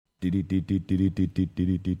Updating.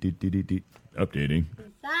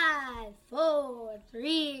 5, 4,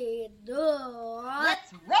 3, 2,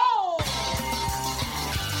 let's roll!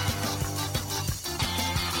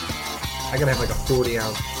 I gotta have like a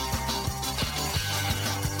 40-ounce.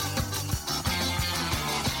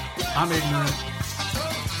 I'm ignorant.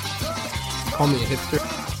 Call me a hipster.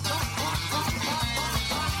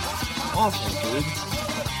 Awful, dude.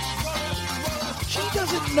 She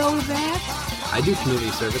doesn't know that. I do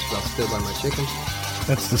community service, but I'll still buy my chicken.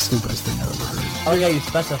 That's the stupidest thing I've ever heard. Oh yeah, you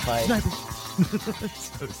specified.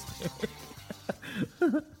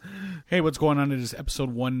 Hey, what's going on? It is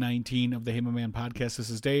episode 119 of the Hey My Man podcast. This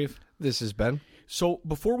is Dave. This is Ben. So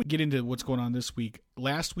before we get into what's going on this week,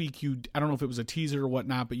 last week I don't know if it was a teaser or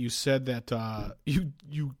whatnot, but you said that you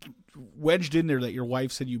wedged in there that your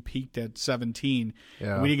wife said you peaked at 17.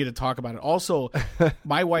 Yeah. We didn't get to talk about it. Also,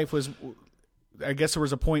 my wife was, I guess there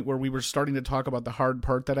was a point where we were starting to talk about the hard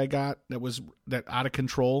part that I got that was that out of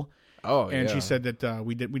control. Oh, and yeah. she said that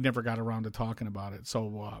we never got around to talking about it.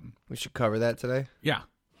 So we should cover that today. Yeah.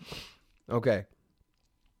 Okay.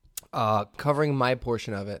 Covering my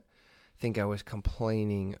portion of it, I think I was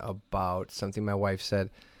complaining about something my wife said.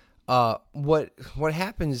 What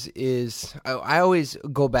happens is I always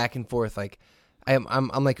go back and forth. Like I'm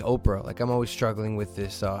like Oprah. Like I'm always struggling with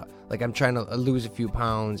this. Like I'm trying to lose a few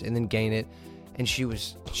pounds and then gain it. And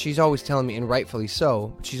she's always telling me, and rightfully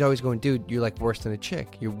so, she's always going, dude, you're like worse than a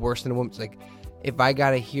chick. You're worse than a woman. It's like, if I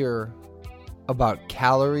got to hear about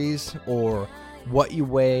calories or what you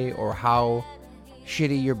weigh or how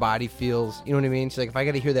shitty your body feels, you know what I mean? She's like, if I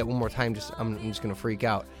got to hear that one more time, I'm just going to freak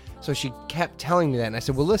out. So she kept telling me that, and I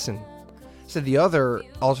said, well, listen. I said, the other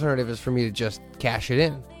alternative is for me to just cash it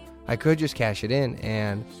in. I could just cash it in,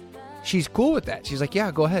 and she's cool with that. She's like, yeah,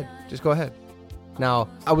 go ahead. Just go ahead. Now,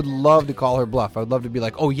 I would love to call her bluff. I would love to be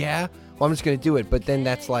like, oh, yeah? Well, I'm just going to do it. But then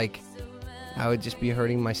that's like, I would just be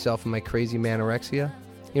hurting myself and my crazy manorexia.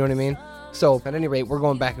 You know what I mean? So, at any rate, we're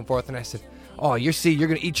going back and forth. And I said, oh, you're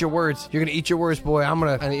going to eat your words. You're going to eat your words, boy.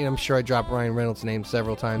 I'm sure I dropped Ryan Reynolds' name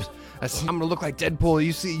several times. I said, I'm going to look like Deadpool.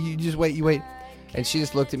 You just wait, you wait. And she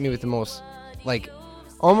just looked at me with the most, like,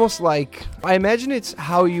 almost like, I imagine it's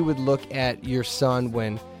how you would look at your son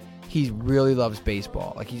when he really loves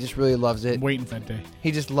baseball. Like, he just really loves it. I'm waiting for that day. He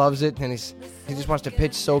just loves it, and he just wants to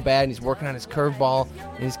pitch so bad, and he's working on his curveball,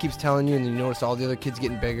 and he just keeps telling you, and then you notice all the other kids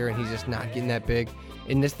getting bigger, and he's just not getting that big.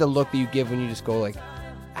 And that's the look that you give when you just go, like,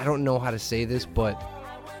 I don't know how to say this, but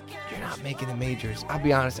you're not making the majors. I'll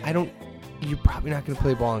be honest, you're probably not going to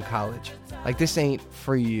play ball in college. Like, this ain't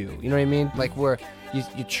for you. You know what I mean? Like, where you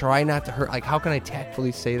try not to hurt. Like, how can I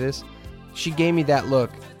tactfully say this? She gave me that look.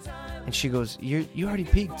 And she goes, you already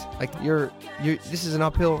peaked. Like, this is an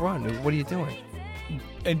uphill run. What are you doing?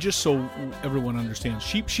 And just so everyone understands,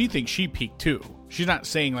 she thinks she peaked too. She's not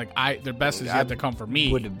saying like their best is yet to come for me.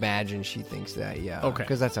 I would imagine she thinks that, yeah. Okay.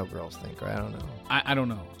 Because that's how girls think, right? I don't know. I don't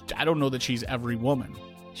know. I don't know that she's every woman.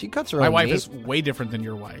 She cuts her My own wife meat. is way different than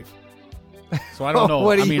your wife. So I don't know.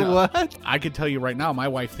 What? I could tell you right now, my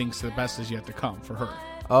wife thinks the best is yet to come for her.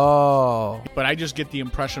 Oh. But I just get the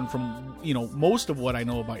impression from, most of what I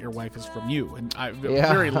know about your wife is from you. And I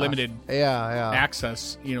very limited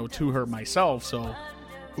access, to her myself. So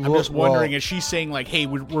I'm just wondering, is she saying like, hey,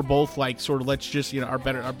 we're both like sort of, let's just, our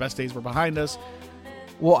best days were behind us.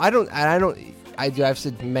 Well, I've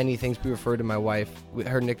said many things be referred to my wife.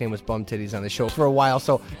 Her nickname was Bum Titties on the show for a while.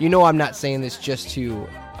 So, I'm not saying this just to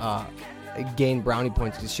gain brownie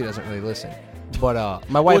points because she doesn't really listen. But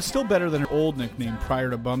my wife... Well, it's still better than her old nickname prior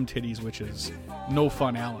to Bum Titties, which is No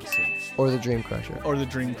Fun Allison. Or the Dream Crusher.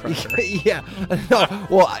 Yeah. No,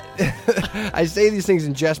 well, I say these things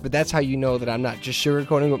in jest, but that's how you know that I'm not just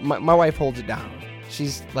sugarcoating. My wife holds it down.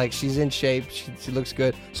 She's in shape. She looks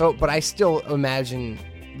good. So, but I still imagine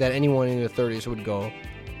that anyone in their 30s would go,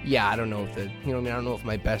 yeah, I don't know if I don't know if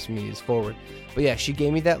my best me is forward. But yeah, she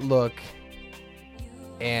gave me that look,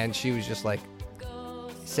 and she was just like,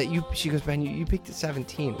 she goes, Ben, you peaked at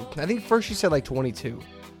 17. I think first she said like 22.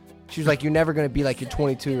 She was like, you're never going to be like your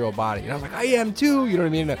 22-year-old body. And I was like, I am too. You know what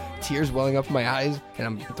I mean? And tears welling up in my eyes, and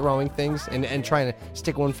I'm throwing things and trying to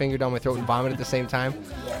stick one finger down my throat and vomit at the same time.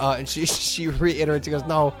 And she reiterates, she goes,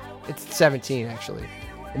 no, it's 17 actually.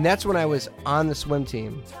 And that's when I was on the swim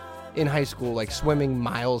team in high school, like swimming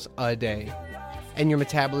miles a day. And your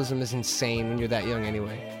metabolism is insane when you're that young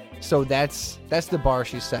anyway. So that's the bar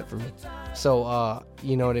she set for me. So,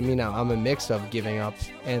 you know what I mean? I'm a mix of giving up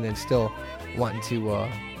and then still wanting to,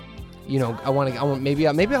 maybe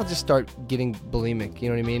I'll just start getting bulimic, you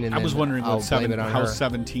know what I mean? And I was wondering how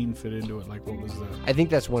 17 fit into it. Like, what was the... I think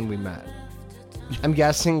that's when we met. I'm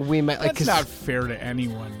guessing we met. That's not fair to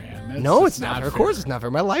anyone, man. No, it's not fair. Of course it's not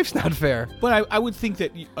fair. My life's not fair. But I would think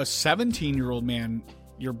that a 17-year-old man,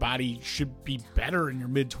 your body should be better in your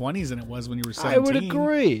mid-20s than it was when you were 17. I would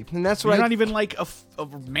agree. And that's why you're not even like a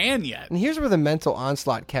man yet. And here's where the mental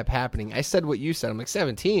onslaught kept happening. I said what you said. I'm like,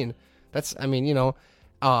 17? That's, I mean,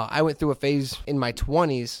 I went through a phase in my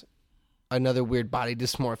 20s, another weird body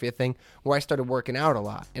dysmorphia thing, where I started working out a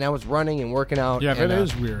lot. And I was running and working out. Yeah, that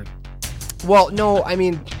is weird. Well, no, I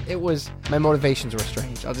mean, my motivations were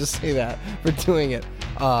strange. I'll just say that for doing it.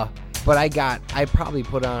 But I probably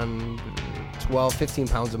put on 12, 15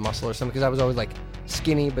 pounds of muscle or something because I was always like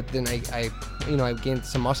skinny, but then I gained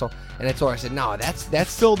some muscle. And I told her, I said, no,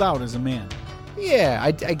 that's filled out as a man. Yeah,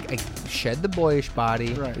 I shed the boyish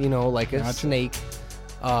body, right. Like a snake.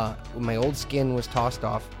 My old skin was tossed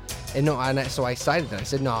off. And so I cited that. I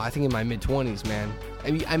said, no, I think in my mid-20s, man.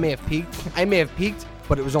 I may have peaked,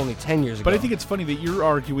 but it was only 10 years ago. But I think it's funny that you're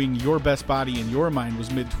arguing your best body in your mind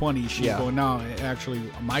was mid-20s. She's going, no, actually,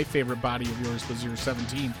 my favorite body of yours was your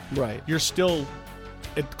 17. Right. You're still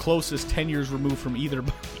at closest 10 years removed from either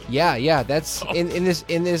body. Yeah. That's in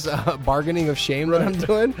this bargaining of shame that I'm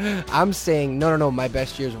doing. I'm saying, no, my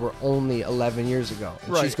best years were only 11 years ago.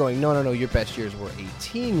 And she's going, no, your best years were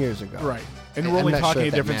 18 years ago. Right. And we're only talking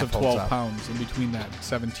a difference of 12 pounds in between that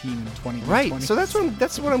 17 and 20. Right. 20. So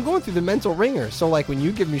that's what I'm going through, the mental ringer. So like when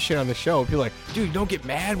you give me shit on the show, people are like, dude, don't get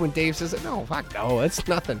mad when Dave says it. No, fuck no, it's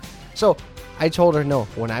nothing. So I told her, no,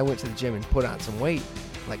 when I went to the gym and put on some weight,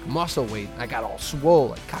 like muscle weight, I got all swole,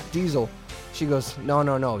 like cock diesel. She goes, no,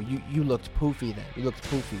 you looked poofy then. You looked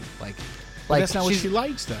poofy. Like that's not what she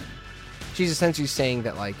likes then. She's essentially saying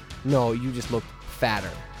that, like, no, you just looked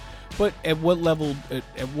fatter. But at what level,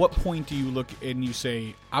 at what point do you look and you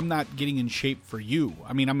say, I'm not getting in shape for you?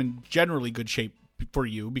 I mean, I'm in generally good shape for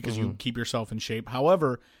you because you keep yourself in shape.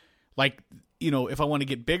 However, like, if I want to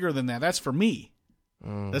get bigger than that, that's for me.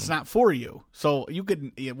 That's not for you. So you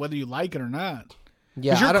could, whether you like it or not.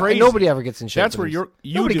 Yeah, nobody ever gets in shape. That's where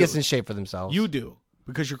nobody gets in shape for themselves. You do.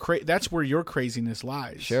 Because that's where your craziness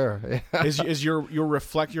lies. Sure, is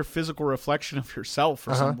your physical reflection of yourself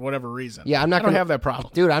for some whatever reason. Yeah, I don't have that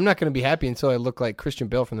problem, dude. I'm not going to be happy until I look like Christian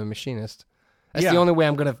Bale from The Machinist. That's the only way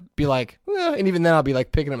I'm going to be like, and even then I'll be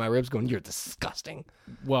like picking at my ribs, going, "You're disgusting."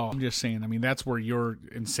 Well, I'm just saying. I mean, that's where your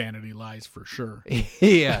insanity lies for sure.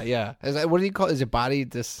 yeah. What do you call it? Is it body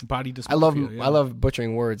dysmorphia? I love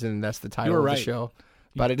butchering words, and that's the title of the show.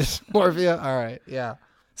 Body dysmorphia. All right, yeah.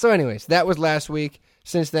 So, anyways, that was last week.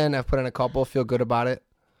 Since then, I've put on a couple. Feel good about it.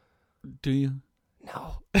 Do you?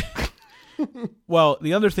 No. Well,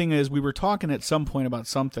 the other thing is we were talking at some point about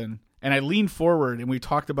something, and I leaned forward, and we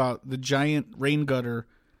talked about the giant rain gutter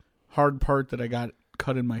hard part that I got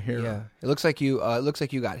cut in my hair. Yeah, it looks like you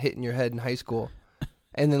got hit in your head in high school,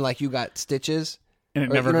 and then like you got stitches, and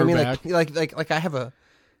it never grew back. Like I have a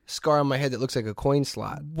scar on my head that looks like a coin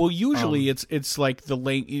slot. Well, usually it's like the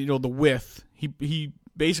length, the width. He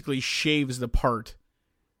basically shaves the part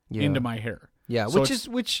into my hair. Yeah, so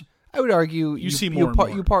which I would argue you see more.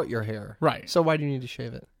 You part your hair, right? So why do you need to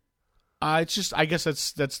shave it? It's just, I guess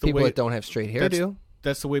that's the people way that don't have straight hair do.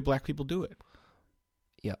 That's the way black people do it.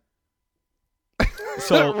 Yeah.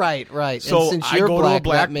 So right. So and since you're black,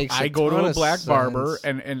 that makes I go to a black sense. barber,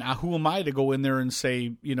 and who am I to go in there and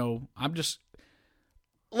say, I'm just.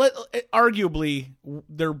 Arguably,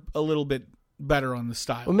 they're a little bit better on the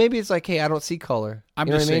style. Well, maybe it's like, hey, I don't see color. I'm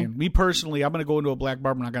just saying. Me personally, I'm going to go into a black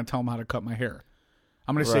barber. I'm not going to tell him how to cut my hair.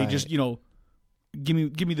 I'm going to say, just give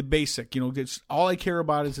me the basic. It's all I care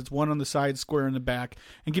about is it's one on the side, square in the back,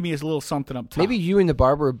 and give me a little something up top. Maybe you and the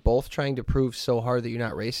barber are both trying to prove so hard that you're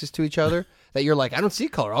not racist to each other that you're like, I don't see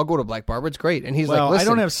color. I'll go to a black barber. It's great. And he's like, listen, I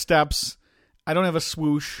don't have steps. I don't have a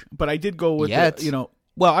swoosh, but I did go with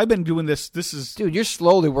Well, I've been doing this. This is... Dude, you're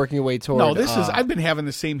slowly working your way toward... No, this is... I've been having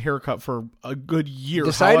the same haircut for a good year.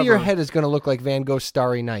 The side of your head is going to look like Van Gogh's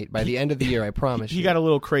Starry Night by the end of the year, I promise you. He got a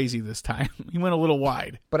little crazy this time. He went a little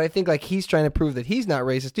wide. But I think like he's trying to prove that he's not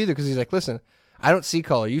racist either because he's like, listen, I don't see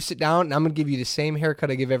color. You sit down and I'm going to give you the same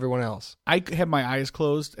haircut I give everyone else. I had my eyes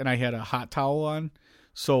closed and I had a hot towel on.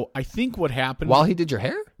 So I think what happened... While he did your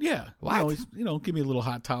hair? Yeah. What? Give me a little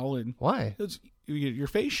hot towel. And why? You get your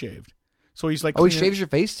face shaved. So he's like, he shaves your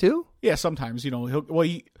face too? Yeah, sometimes. He give you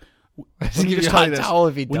a hot towel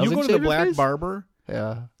if he doesn't. When you go to the black face? barber,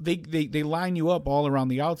 yeah, they line you up all around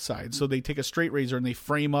the outside. So they take a straight razor and they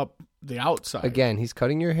frame up the outside. Again, he's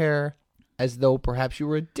cutting your hair as though perhaps you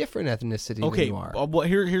were a different ethnicity than you are. Well,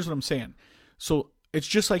 here's what I'm saying. So It's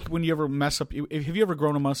just like when you ever mess up. Have you ever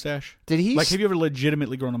grown a mustache? Did he? Like, have you ever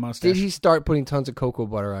legitimately grown a mustache? Did he start putting tons of cocoa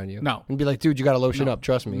butter on you? No. And be like, dude, you got to lotion up.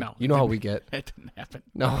 Trust me. No. You know how we get. It didn't happen.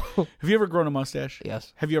 No. Have you ever grown a mustache?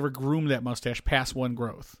 Yes. Have you ever groomed that mustache past one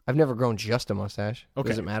growth? I've never grown just a mustache. Okay.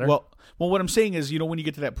 Does it matter? Well, what I'm saying is, when you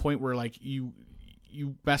get to that point where like you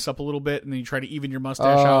mess up a little bit and then you try to even your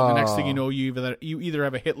mustache out, and the next thing you know, you either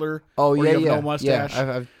have a Hitler or you have no mustache.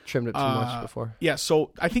 Yeah, I've trimmed it too much before. Yeah,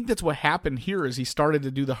 so I think that's what happened here is he started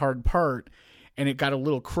to do the hard part, and it got a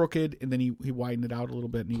little crooked, and then he widened it out a little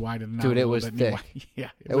bit, and he widened it out a little bit. Dude, it was thick.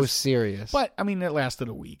 Yeah. It was serious. But, I mean, it lasted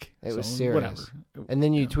a week. It was serious. Whatever. And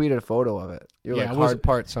then you tweeted a photo of it. You're like, hard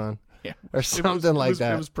part, son. Yeah. Or something like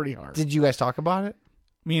that. It was pretty hard. Did you guys talk about it?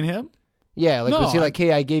 Me and him? Yeah, like, was he like,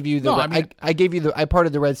 hey, I gave you the... I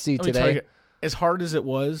parted the Red Sea today. As hard as it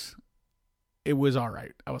was all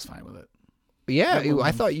right. I was fine with it. Yeah,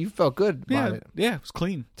 I thought you felt good about it. Yeah, it was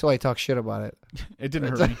clean. Until I talked shit about it. It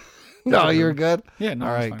didn't hurt me. No, you were good? Yeah, no,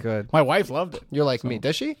 all right, good. My wife loved it. You're like me.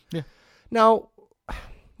 Does she? Yeah. Now,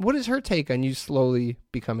 what is her take on you slowly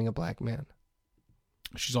becoming a black man?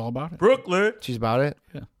 She's all about it. Brooklyn. She's about it?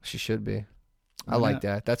 Yeah. She should be. I like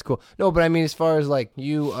that. That's cool. No, but I mean, as far as like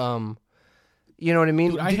you, you know what I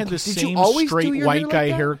mean? Dude, I had the same straight white guy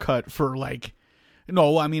haircut for like,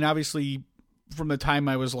 no, I mean, obviously from the time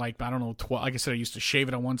I was like, I don't know, 12, like I said, I used to shave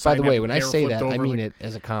it on one side. By the way, when I say that, I mean it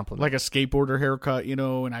as a compliment. Like a skateboarder haircut,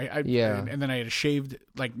 and then I had a shaved,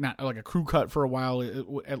 like not like a crew cut for a while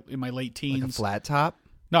in my late teens. Like a flat top?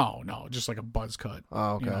 No, just like a buzz cut.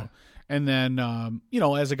 Oh, okay. And then,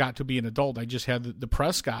 as I got to be an adult, I just had the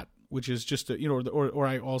Prescott, which is just, or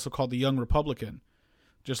I also called the Young Republican.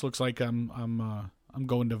 Just looks like I'm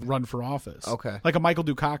going to run for office. Okay. Like a Michael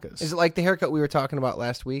Dukakis. Is it like the haircut we were talking about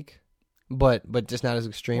last week? But just not as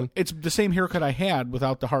extreme? It's the same haircut I had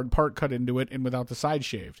without the hard part cut into it and without the side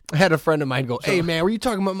shaved. I had a friend of mine go, hey, man, were you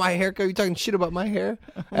talking about my haircut? Were you talking shit about my hair?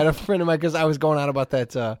 I had a friend of mine, because I was going on about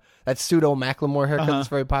that pseudo Macklemore haircut that's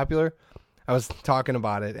very popular. I was talking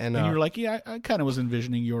about it. And you were like, yeah, I kind of was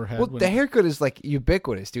envisioning your head. Well, the haircut is like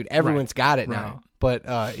ubiquitous, dude. Everyone's got it now.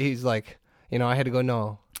 But he's like, I had to go,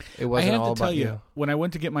 no. It wasn't all about you. When I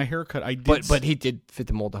went to get my haircut, I did. But he did fit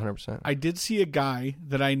the mold 100%. I did see a guy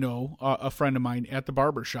that I know, a friend of mine, at the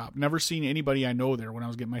barber shop. Never seen anybody I know there when I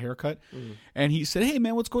was getting my haircut. And he said, "Hey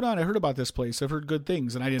man, what's going on? I heard about this place. I've heard good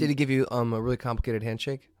things." And I didn't. Did he give you a really complicated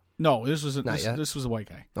handshake? No, this was this was a white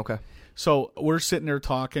guy. Okay. So we're sitting there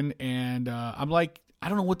talking, and I'm like, I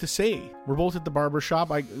don't know what to say. We're both at the barber shop.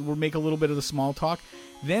 We'll make a little bit of the small talk.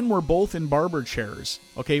 Then we're both in barber chairs,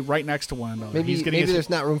 okay, right next to one another. Maybe there's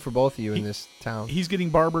not room for both of you in this town. He's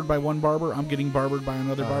getting barbered by one barber. I'm getting barbered by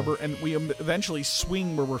another barber. And we eventually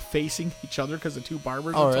swing where we're facing each other because the two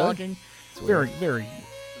barbers are talking. Very, very,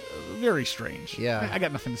 very strange. Yeah. I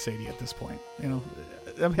got nothing to say to you at this point.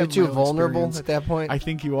 You're too vulnerable at that point? I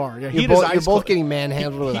think you are. Yeah, you're both getting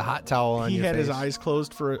manhandled with a hot towel on your face. He had his eyes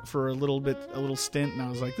closed for a little stint, and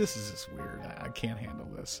I was like, this is just weird. I can't handle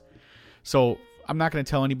this. So I'm not going to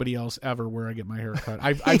tell anybody else ever where I get my hair cut.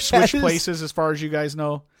 I've switched places, as far as you guys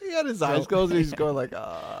know. He had his eyes closed, and he's going like,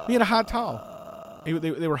 He had a hot towel.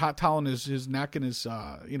 They were hot toweling his neck and his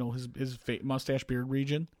his mustache beard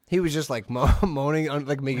region. He was just like moaning,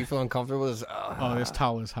 like making you feel uncomfortable. This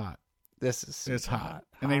towel is hot. It's hot.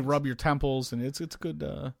 And they rub your temples, and it's good.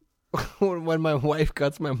 When my wife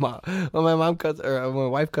cuts my wife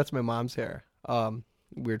cuts my mom's hair.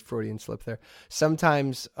 Weird Freudian slip there.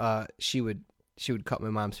 Sometimes she would cut my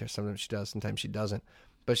mom's hair. Sometimes she does. Sometimes she doesn't.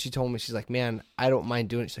 But she told me, she's like, man, I don't mind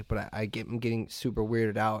doing it. She's like, but I'm getting super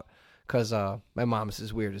weirded out because my mom is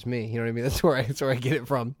as weird as me. You know what I mean? That's where I get it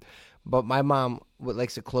from. But my mom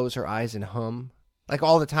likes to close her eyes and hum. Like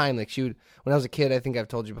all the time. Like when I was a kid, I think I've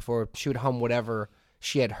told you before, she would hum whatever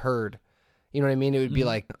she had heard. You know what I mean? It would be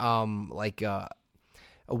like a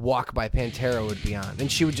Walk by Pantera would be on. And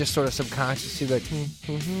she would just sort of subconsciously like,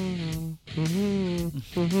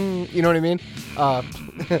 you know what I mean?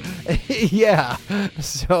 Yeah.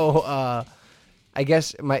 So I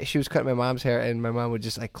guess she was cutting my mom's hair, and my mom would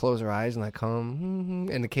just like close her eyes and like hum,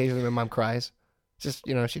 and occasionally my mom cries. Just,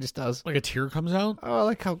 she just does. Like a tear comes out? Oh,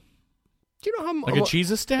 like how... Do you know how... Like a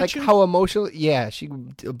Jesus statue? Like how emotional... Yeah,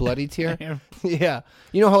 a bloody tear. Yeah.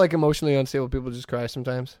 You know how like emotionally unstable people just cry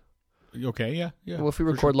sometimes? Okay, yeah. Well, if we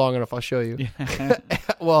record long enough, I'll show you. Yeah.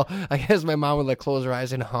 Well, I guess my mom would like close her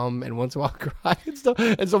eyes and hum and once in a while cry and stuff.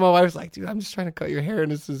 And so my wife's like, dude, I'm just trying to cut your hair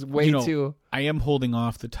and this is way too... I am holding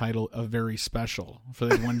off the title of very special for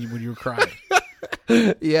the one when you cry.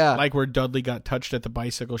 Yeah. Like where Dudley got touched at the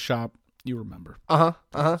bicycle shop. You remember.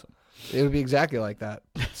 It would be exactly like that.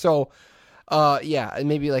 So... Yeah, and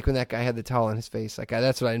maybe like when that guy had the towel on his face, like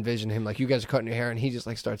that's what I envisioned him. Like you guys are cutting your hair, and he just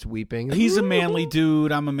like starts weeping. He's a manly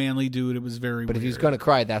dude. I'm a manly dude. It was very. But weird. if he's gonna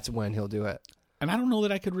cry, that's when he'll do it. And I don't know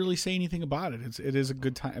that I could really say anything about it. It is a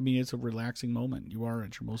good time. I mean, it's a relaxing moment. You are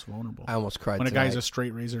at your most vulnerable. I almost cried when tonight. A guy's a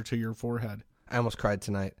straight razor to your forehead. I almost cried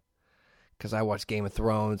tonight because I watched Game of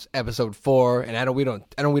Thrones episode 4, and we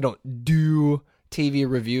don't do TV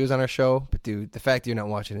reviews on our show. But dude, the fact that you're not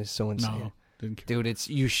watching is so insane. No. Didn't care. Dude,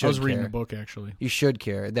 you should. I was reading care. the book actually. You should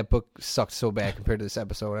care. That book sucked so bad compared to this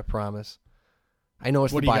episode. I promise. I know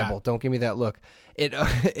it's the Bible. Don't give me that look.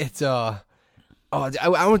 I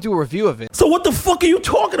want to do a review of it. So what the fuck are you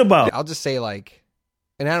talking about? I'll just say like,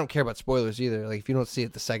 and I don't care about spoilers either. Like if you don't see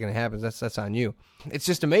it the second it happens, that's on you. It's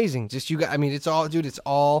just amazing. I mean, it's all, dude. It's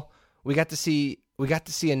all. We got to see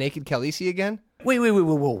a naked Khaleesi again. Wait,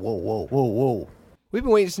 whoa. We've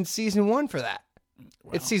been waiting since season 1 for that.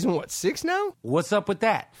 Wow. It's season 6 now? What's up with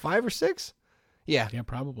that? 5 or 6? Yeah. Yeah,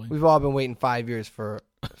 probably. We've all been waiting 5 years for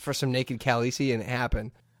some naked Khaleesi, and it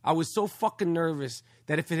happened. I was so fucking nervous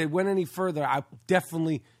that if it had went any further, I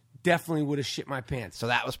definitely would have shit my pants. So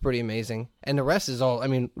that was pretty amazing. And the rest is all, I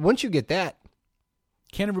mean, once you get that.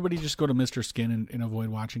 Can't everybody just go to Mr. Skin and avoid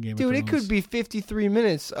watching Game of Thrones? Dude, it could be 53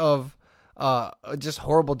 minutes of just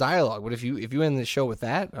horrible dialogue. But if you end the show with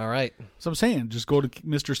that, all right. So I'm saying, just go to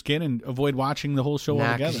Mr. Skin and avoid watching the whole show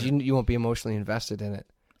altogether. Because you won't be emotionally invested in it.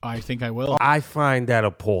 I think I will. I find that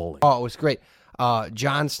appalling. Oh, it was great.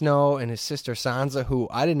 Jon Snow and his sister Sansa, who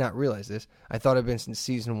I did not realize this. I thought it had been since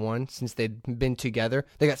season 1, since they'd been together.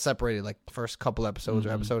 They got separated like first couple episodes or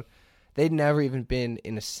episode. They'd never even been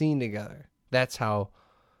in a scene together. That's how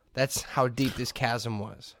deep this chasm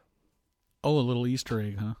was. Oh, a little Easter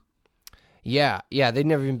egg, huh? Yeah, they'd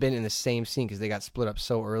never even been in the same scene because they got split up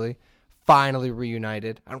so early. Finally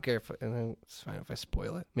reunited. I don't care if it's fine if I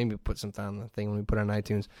spoil it. Maybe put something on the thing when we put it on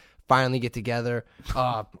iTunes. Finally get together.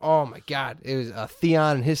 Oh my God! It was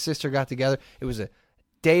Theon and his sister got together. It was a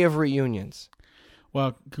day of reunions.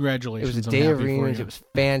 Well, congratulations! It was a day of reunions. It was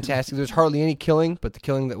fantastic. There was hardly any killing, but the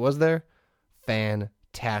killing that was there,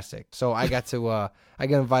 fantastic. So I got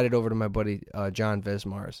invited over to my buddy John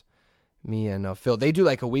Vismar's. Me and Phil. They do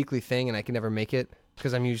like a weekly thing, and I can never make it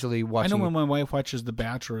because I'm usually watching. I know when my wife watches The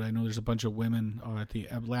Bachelor, I know there's a bunch of women at the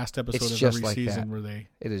last episode of every season where they.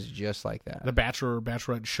 It is just like that. The Bachelor or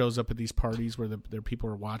Bachelorette shows up at these parties where their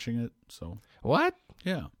people are watching it. So what?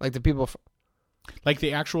 Yeah, like the people, like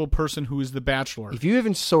the actual person who is the Bachelor. If you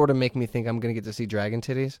even sort of make me think I'm going to get to see dragon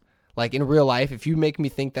titties, like in real life, if you make me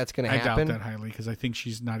think that's going to happen, I doubt that highly because I think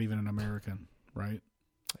she's not even an American, right?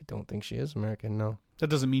 I don't think she is American. No. That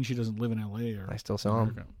doesn't mean she doesn't live in L.A. or I still saw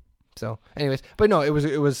America. him. So, anyways, but no, it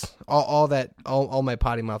was all my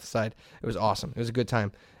potty mouth aside. It was awesome. It was a good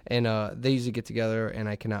time, and they usually get together, and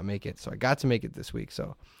I cannot make it, so I got to make it this week.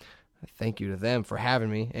 So, thank you to them for having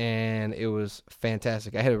me, and it was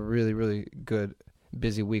fantastic. I had a really, really good,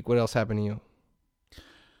 busy week. What else happened to you?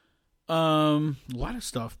 A lot of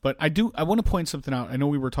stuff, but I want to point something out. I know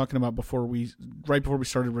we were talking about right before we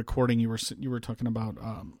started recording. You were talking about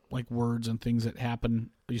like words and things that happen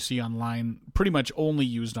you see online, pretty much only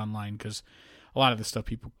used online because a lot of the stuff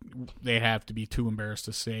people they have to be too embarrassed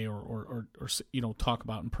to say or talk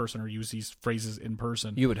about in person or use these phrases in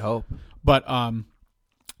person. You would hope, but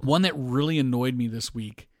one that really annoyed me this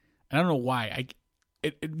week, and I don't know why.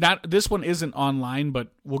 This one isn't online, but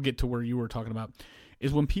we'll get to where you were talking about.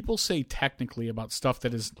 Is when people say technically about stuff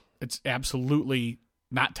that it's absolutely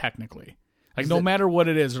not technically. Like no matter what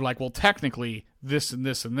it is, they're like, well, technically this and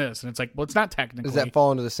this and this, and it's like, well, it's not technically. Does that fall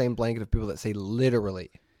under the same blanket of people that say literally?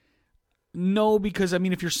 No, because I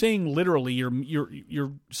mean, if you're saying literally,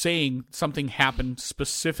 you're saying something happened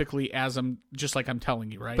specifically as I'm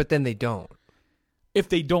telling you, right? But then they don't. If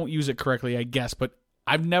they don't use it correctly, I guess. But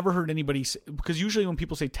I've never heard anybody say, because usually when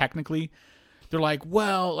people say technically, they're like,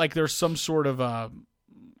 well, like there's some sort of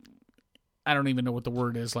I don't even know what the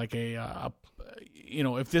word is, like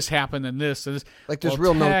if this happened then this and this. Like there's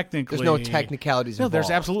there's no technicalities involved. No, there's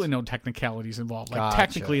absolutely no technicalities involved. Like Gotcha.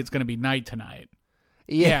 technically it's going to be night tonight.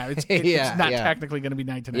 Yeah, it's not technically going to be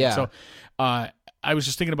night tonight. Yeah. So I was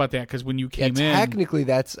just thinking about that because when you came in. Technically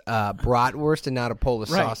that's bratwurst and not a Polish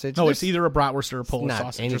sausage. No, it's either a bratwurst or a Polish not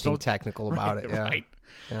sausage. Anything technical about it. Yeah. Right.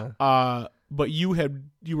 Yeah. But you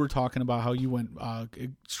were talking about how you went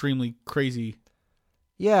extremely crazy.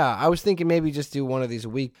 Yeah, I was thinking maybe just do one of these a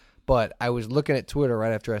week, but I was looking at Twitter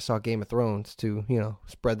right after I saw Game of Thrones to,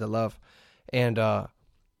 spread the love. And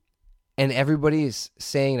everybody is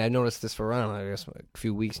saying, I noticed this for around, I guess, a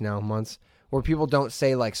few weeks now, months, where people don't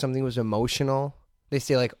say like something was emotional. They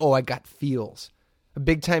say like, oh, I got feels.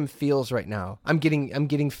 big time feels right now. I'm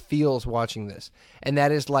getting feels watching this, and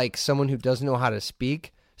that is like someone who doesn't know how to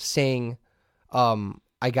speak saying,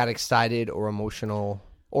 "I got excited or emotional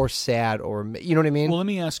or sad or you know what I mean." Well, let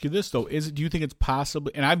me ask you this though: do you think it's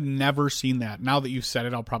possibly? And I've never seen that. Now that you've said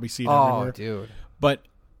it, I'll probably see it everywhere. Oh, dude! But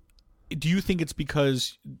do you think it's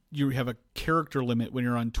because you have a character limit when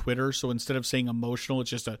you're on Twitter? So instead of saying emotional, it's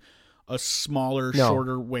just a smaller,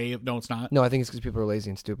 shorter way of. No, it's not. No, I think it's because people are lazy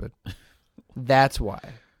and stupid. That's why.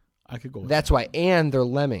 I could go with That's that. why. And they're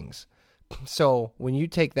lemmings. So when you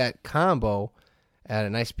take that combo,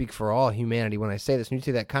 and I speak for all humanity when I say this, when you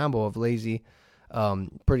take that combo of lazy,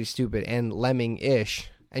 pretty stupid, and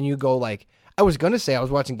lemming-ish, and you go like, I was going to say I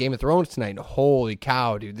was watching Game of Thrones tonight, and holy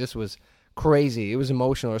cow, dude, this was crazy. It was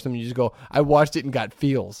emotional or something. You just go, I watched it and got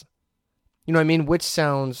feels. You know what I mean? Which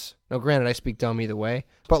sounds, now granted, I speak dumb either way,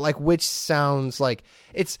 but like which sounds like,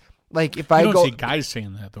 it's like if I don't go. see guys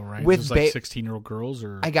saying that though, right? With This is like 16-year-old girls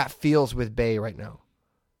or. I got feels with Bay right now.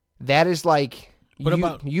 That is like,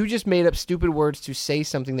 you just made up stupid words to say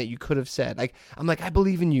something that you could have said. Like, I'm like, I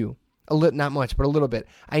believe in you. Not much, but a little bit.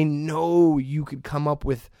 I know you could come up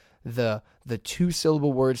with the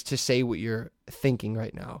 2-syllable words to say what you're thinking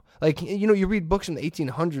right now. Like, you know, you read books from the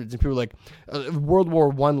 1800s and people are like World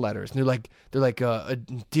War I letters, and they're like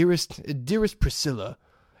dearest Priscilla.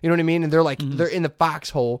 You know what I mean? And they're like, they're in the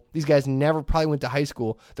foxhole. These guys never probably went to high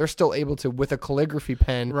school. They're still able to, with a calligraphy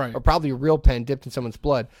pen, or probably a real pen dipped in someone's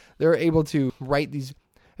blood, they're able to write these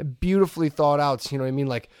beautifully thought out, you know what I mean?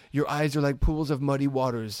 Like, your eyes are like pools of muddy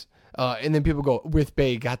waters. And then people go, with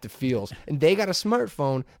Bay, got the feels. And they got a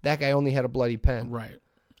smartphone. That guy only had a bloody pen. Right.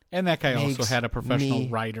 And that guy also had a professional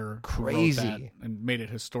writer crazy who wrote that and made it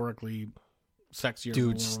historically sexier,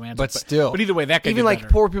 dude, more romantic. but still. But either way, that guy even did like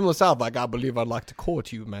better. poor people in the South, like, I believe I'd like to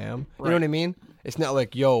court you, ma'am. You know what I mean? It's not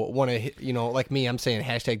like, yo, want to hit, you know, like me, I'm saying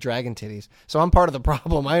hashtag dragon titties. So I'm part of the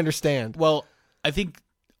problem. I understand. Well, I think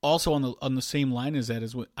also on the same line as that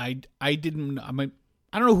is what I don't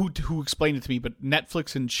know who explained it to me, but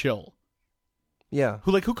Netflix and chill. Yeah.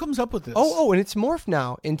 Who comes up with this? Oh, and it's morphed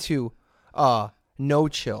now into no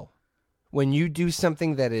chill. When you do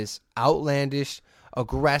something that is outlandish,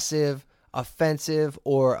 aggressive, offensive,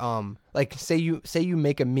 or like say you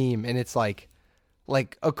make a meme and it's like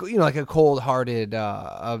a cold-hearted.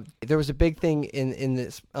 There was a big thing in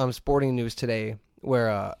this sporting news today where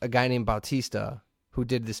a guy named Bautista, who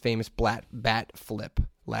did this famous bat flip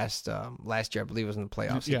last year, I believe it was in the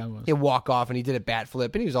playoffs. Yeah, it was. He'd walk off and he did a bat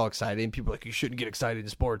flip and he was all excited. And people were like, you shouldn't get excited in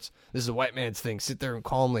sports. This is a white man's thing. Sit there and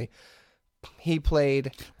calmly. He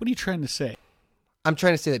played. What are you trying to say? I'm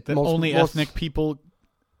trying to say that only ethnic people.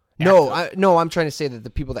 No, I'm trying to say that the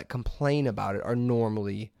people that complain about it are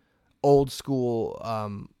normally old school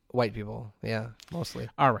white people. Yeah, mostly.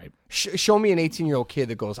 All right. Show me an 18-year-old kid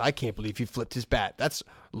that goes, I can't believe he flipped his bat. That's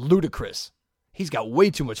ludicrous. He's got way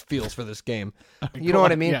too much feels for this game. You know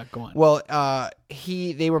what I mean? Yeah, go on. Well,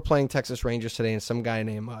 they were playing Texas Rangers today, and some guy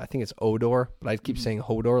named, I think it's Odor, but I keep saying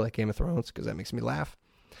Hodor like Game of Thrones because that makes me laugh.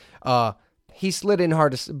 Bautista slid in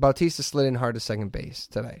hard to second base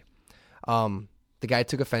today. The guy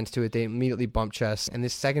took offense to it. They immediately bumped chests, and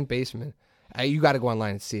this second baseman, you got to go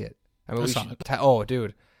online and see it. I mean, oh,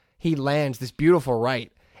 dude. He lands this beautiful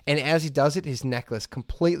right, and as he does it, his necklace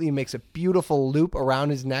completely makes a beautiful loop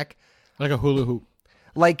around his neck. Like a hula hoop.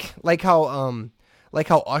 Like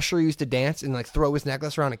how Usher used to dance and like throw his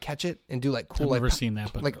necklace around and catch it and do like cool. I've never seen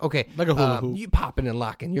that, but like okay, like a hula hoop. You popping and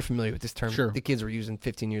locking. You're familiar with this term. Sure. The kids were using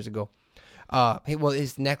 15 years ago.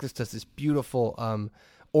 His necklace does this beautiful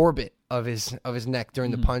orbit of his neck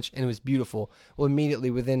during the punch, and it was beautiful. Well,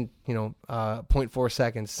 immediately within 0.4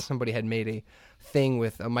 seconds, somebody had made a thing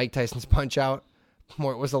with Mike Tyson's Punch Out.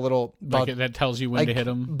 More, it was a little that tells you when to hit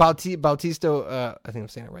him. Bautista, I think I'm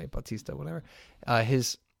saying it right. Bautista, whatever.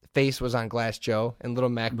 His face was on Glass Joe, and Little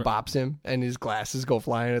Mac bops him, and his glasses go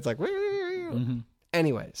flying. It's like,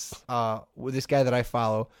 Anyways, with this guy that I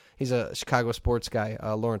follow, he's a Chicago sports guy,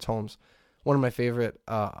 Lawrence Holmes, one of my favorite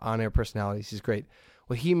on-air personalities. He's great.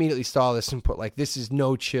 Well, he immediately saw this and put like, this is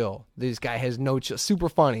no chill. This guy has no chill. Super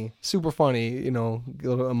funny, little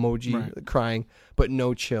emoji crying, but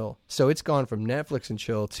no chill. So it's gone from Netflix and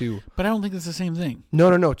chill to. But I don't think it's the same thing.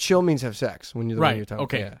 No. Chill means have sex when you're the one you're talking.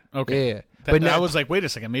 Okay. Yeah. Okay. Yeah. But I was like, wait a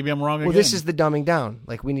second, maybe I'm wrong again. Well, this is the dumbing down.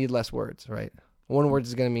 Like, we need less words, right? One word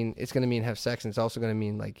is gonna mean have sex, and it's also gonna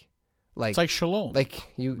mean like it's like shalom. Like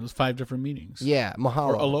you. There's 5 different meanings. Yeah, mahalo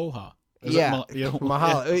or aloha.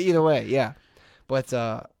 Mahalo. Either way, yeah. But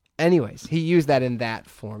anyways, he used that in that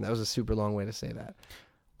form. That was a super long way to say that.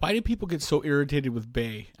 Why do people get so irritated with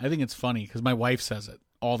Bay? I think it's funny because my wife says it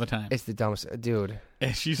all the time. It's the dumbest, dude.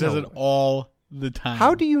 And she says it all the time.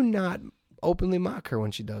 How do you not openly mock her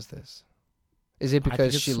when she does this? Is it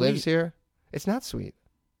because she lives here? It's not sweet.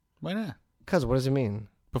 Why not? Because what does it mean?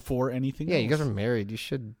 Before anything else. Yeah, you guys are married. You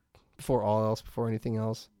should, before all else, before anything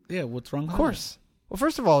else. Yeah, what's wrong with that? Of course. Well,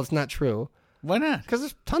 first of all, it's not true. Why not? Because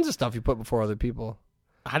there's tons of stuff you put before other people.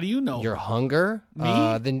 How do you know? Your hunger?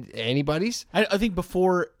 Me? Than anybody's? I think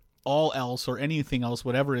before all else or anything else,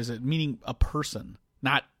 whatever is it, meaning a person.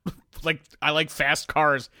 Not like I like fast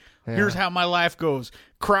cars. Yeah. Here's how my life goes.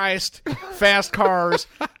 Christ, fast cars,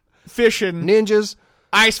 fishing. Ninjas.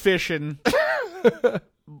 Ice fishing.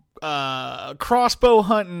 Crossbow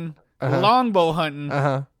hunting. Longbow hunting.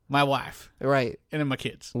 My wife. Right. And then my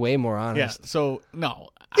kids. Way more honest. Yeah. So, no.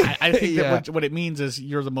 I think that what it means is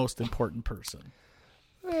you're the most important person.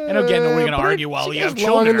 And again, we're going to argue, well, you have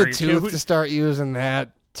children. Long in the tooth to start using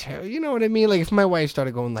that. You know what I mean? Like, if my wife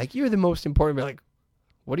started going, like, you're the most important, I'd be like,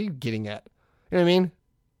 what are you getting at? You know what I mean?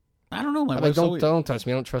 I don't know. My like, don't touch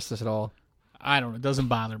me. I don't trust this at all. I don't know. It doesn't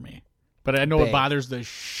bother me. But I know it bothers the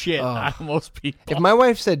shit out of most people. If my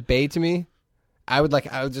wife said bae to me, I wouldn't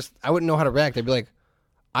know how to react. I'd be like,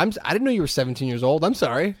 I didn't know you were 17 years old. I'm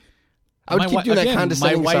sorry. I would keep doing that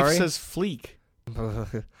condescending my wife sorry. says fleek.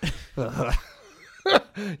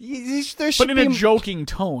 But in a joking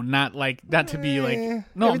tone, not to be like,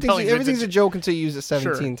 no, everything's a joke until you use it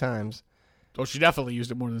 17 times. Oh, she definitely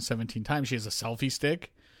used it more than 17 times. She has a selfie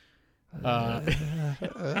stick. I'm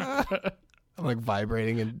like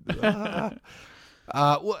vibrating and.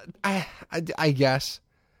 Well, I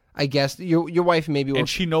guess your wife maybe works, and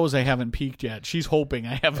she knows I haven't peaked yet. She's hoping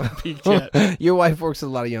I haven't peaked yet. Your wife works with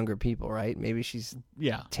a lot of younger people, right? Maybe she's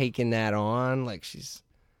taking that on, like she's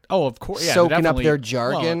of course, soaking up their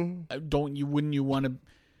jargon. Well, wouldn't you want to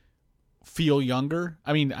feel younger?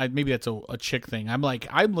 I mean, maybe that's a chick thing. I'm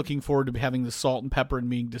looking forward to having the salt and pepper and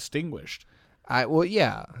being distinguished. I'm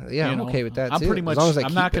okay with that. I'm too. pretty much.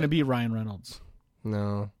 I'm not going to be Ryan Reynolds.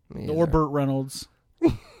 No, or Burt Reynolds.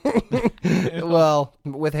 Well,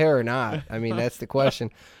 with hair or not, I mean that's the question.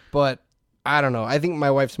 But I don't know. I think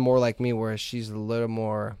my wife's more like me, where she's a little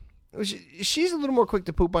more quick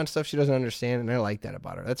to poop on stuff she doesn't understand, and I like that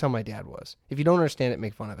about her. That's how my dad was. If you don't understand it,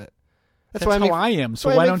 make fun of it. That's how I am.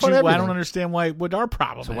 So why don't you? I don't understand what our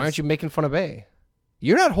problem is. So why aren't you making fun of Bae?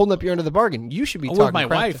 You're not holding up your end of the bargain. You should be talking with my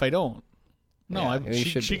crap wife. I don't. No,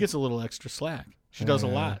 she gets a little extra slack. She does a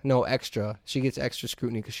lot. No, extra. She gets extra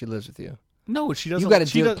scrutiny because she lives with you. No, she doesn't. You got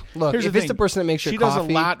to do. Look, if it's the person that makes your coffee, she does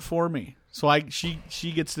a lot for me. So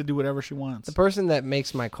she gets to do whatever she wants. The person that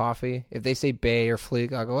makes my coffee, if they say Bae or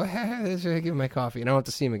Fleek, I'll go, give me my coffee, and I don't have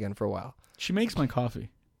to see him again for a while. She makes my coffee.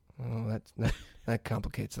 Oh, that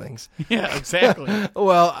complicates things. Yeah, exactly.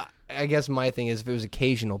 Well, I guess my thing is if it was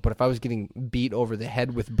occasional, but if I was getting beat over the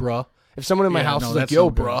head with bruh, if someone in my house was like,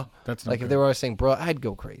 yo, bruh, that's like if they were always saying bruh, I'd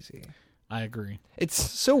go crazy. I agree. It's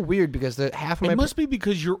so weird because half of my... It must be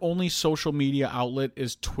because your only social media outlet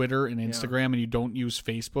is Twitter and Instagram and you don't use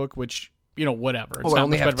Facebook, which, whatever. It's I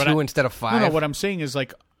only have 2 instead of 5. No, what I'm saying is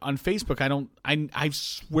like on Facebook, I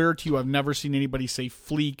swear to you, I've never seen anybody say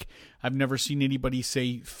fleek. I've never seen anybody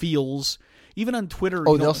say feels. Even on Twitter.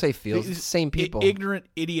 They'll say feels. It's the same people. Ignorant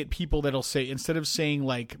idiot people that'll say, instead of saying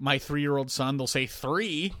like my 3-year-old son, they'll say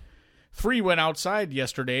 3. 3 went outside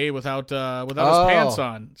yesterday without his pants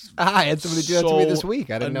on. I had somebody do that to me this week.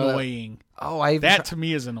 I didn't know that. Annoying. That to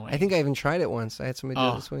me is annoying. I think I even tried it once. I had somebody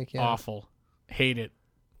do it this week. Yeah. Awful. Hate it.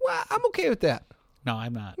 Well, I'm okay with that. No,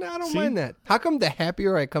 I'm not. No, I don't mind that. How come the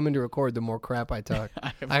happier I come in to record, the more crap I talk?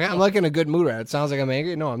 I'm like in a good mood right now. It sounds like I'm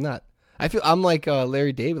angry. No, I'm not. I'm like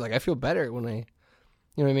Larry David. Like I feel better when you know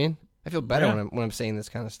what I mean? I feel better when I'm saying this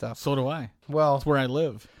kind of stuff. So do I. Well, it's where I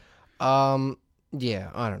live. Yeah,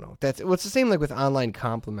 I don't know. It's the same like with online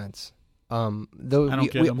compliments. Though I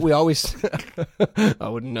don't get them. We always I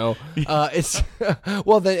wouldn't know. It's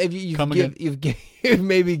well then if you've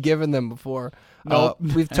maybe given them before. No,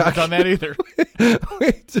 we've talked on that either.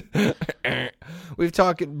 We've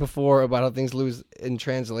talked before about how things lose in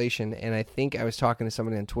translation, and I think I was talking to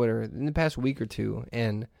somebody on Twitter in the past week or two,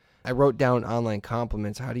 and I wrote down online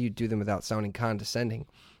compliments. How do you do them without sounding condescending?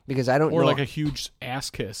 Because I don't know. Or like a huge ass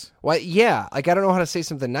kiss. Well, yeah. Like, I don't know how to say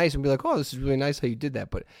something nice and be like, oh, this is really nice how you did that.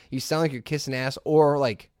 But you sound like you're kissing ass, or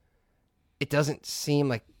like it doesn't seem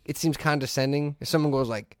like it seems condescending. If someone goes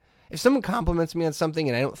like, if someone compliments me on something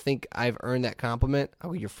and I don't think I've earned that compliment,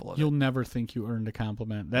 oh, you're full of it. You'll never think you earned a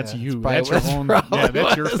compliment. That's you. That's your own.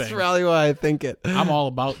 That's your thing. That's probably why I think it. I'm all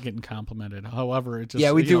about getting complimented. However, it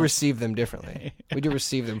just we do receive them differently. We do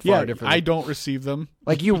receive them far differently. I don't receive them.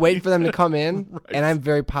 Like you wait for them to come in, right. And I'm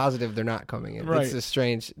very positive they're not coming in. Right. It's a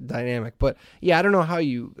strange dynamic. But yeah, I don't know how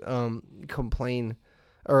you complain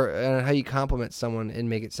or how you compliment someone and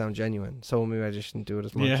make it sound genuine. So maybe I just shouldn't do it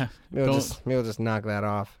as much. Yeah, maybe I'll just knock that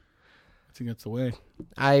off. I think that's the way.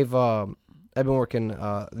 I've been working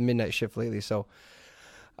the midnight shift lately, so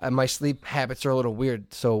my sleep habits are a little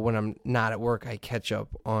weird. So when I'm not at work, I catch up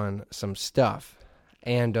on some stuff.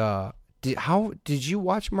 And did you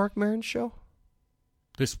watch Mark Maron's show?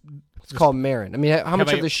 It's called Maron. I mean, how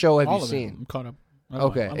much of the show have you seen? I'm caught up.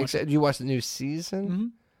 Okay, except you watched the new season. Mm-hmm.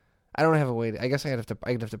 I don't have a way. I guess I'd have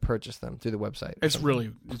to purchase them through the website. It's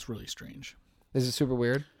really strange. Is it super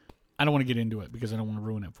weird? I don't want to get into it because I don't want to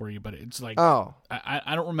ruin it for you. But it's like, oh,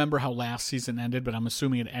 I don't remember how last season ended, but I'm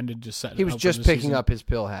assuming it ended just set. He was just picking up his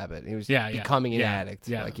pill habit. He was becoming an addict.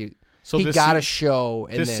 Yeah. Like he got a show.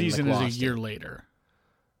 And this then, season like, is a year later.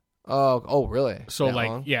 Oh, really? So that like,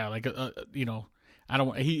 long? yeah, like I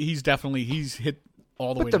don't. He's definitely hit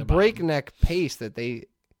all the way. But to the bottom. breakneck pace that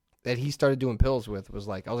he started doing pills with was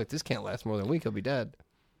like, I was like, this can't last more than a week. He'll be dead.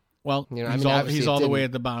 Well, he's all the way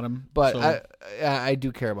at the bottom. But so. I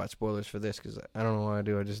do care about spoilers for this because I don't know what I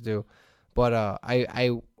do. I just do. But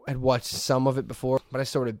I had watched some of it before, but I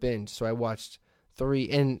sort of binged. So I watched 3,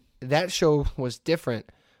 and that show was different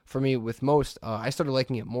for me with most. I started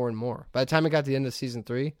liking it more and more. By the time I got to the end of season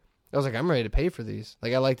 3, I was like, I'm ready to pay for these.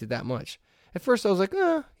 Like, I liked it that much. At first, I was like, you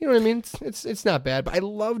know what I mean? It's not bad, but I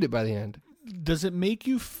loved it by the end. Does it make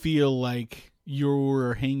you feel like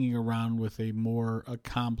you're hanging around with a more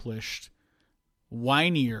accomplished,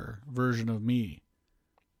 whinier version of me?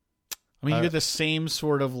 I mean, you get the same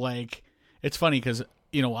sort of like. It's funny because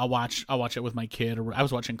I'll watch it with my kid. Or I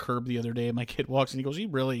was watching Curb the other day, and my kid walks and he goes, "He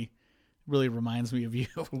really reminds me of you."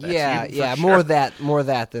 Yeah, sure. more of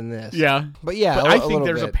that than this. Yeah, but yeah, I think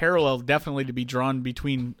there's a parallel definitely to be drawn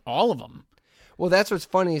between all of them. Well, that's what's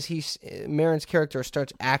funny is Maron's character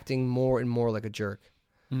starts acting more and more like a jerk,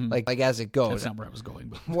 like as it goes. That's not where I was going.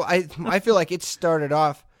 But. Well, I feel like it started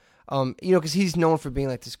off, because he's known for being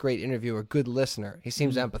like this great interviewer, good listener. He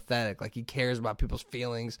seems empathetic, like he cares about people's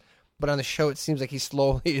feelings. But on the show, it seems like he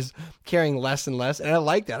slowly is caring less and less, and I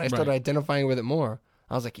like that. I started identifying with it more.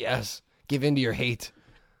 I was like, yes, give in to your hate.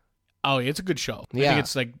 Oh, it's a good show. Yeah. I think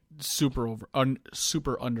it's like super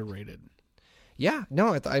underrated. Yeah,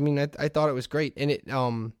 no, I thought it was great, and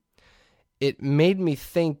it made me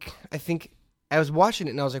think. I think I was watching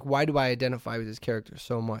it, and I was like, why do I identify with this character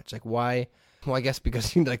so much? Like, why? Well, I guess because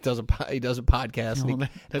he does a podcast. No,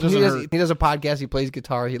 that doesn't hurt. He does a podcast. He plays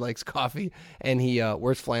guitar. He likes coffee, and he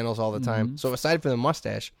wears flannels all the time. Mm-hmm. So aside from the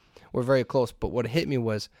mustache, we're very close. But what hit me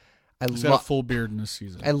was, he's got a full beard in this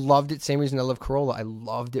season. I loved it. Same reason I love Corolla. I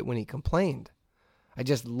loved it when he complained. I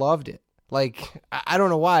just loved it. Like I don't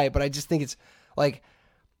know why, but I just think it's. Like,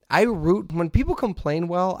 I root when people complain.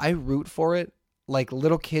 Well, I root for it, like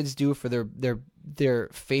little kids do for their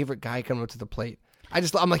favorite guy coming up to the plate.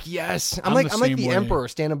 I'm like, yes. I'm like the Emperor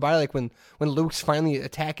standing by, like when Luke's finally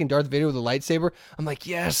attacking Darth Vader with a lightsaber. I'm like,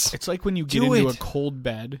 yes. It's like when you get into a cold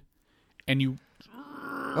bed and you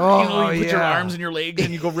put your arms and your legs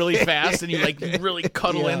and you go really fast and you like really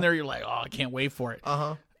cuddle in there. You're like, oh, I can't wait for it.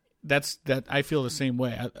 That's that. I feel the same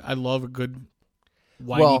way. I love a good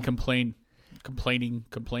whiny complaint.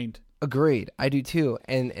 Agreed. I do too.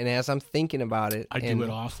 And as I'm thinking about it, I do it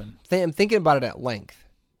often. I'm thinking about it at length,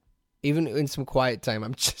 even in some quiet time.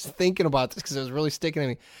 I'm just thinking about this because it was really sticking to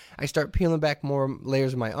me. I start peeling back more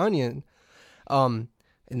layers of my onion, and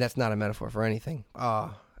that's not a metaphor for anything.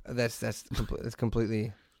 That's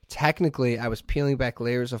completely. Technically, I was peeling back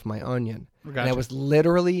layers of my onion, and I was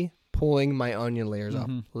literally pulling my onion layers up.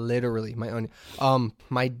 Literally, my onion.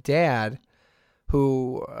 My dad.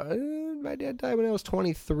 My dad died when I was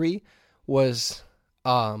 23, was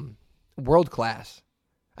world class.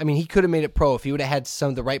 I mean, he could have made it pro if he would have had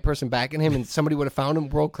the right person backing him and somebody would have found him,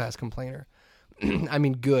 world class complainer. I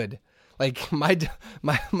mean, good. Like my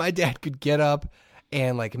dad could get up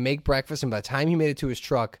and like make breakfast, and by the time he made it to his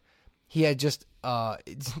truck, he had just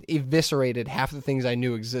eviscerated half the things I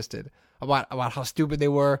knew existed about how stupid they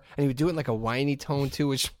were, and he would do it in like a whiny tone too,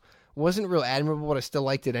 which wasn't real admirable, but I still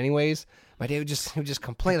liked it anyways. My dad would just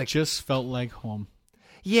complain. Like, just felt like home.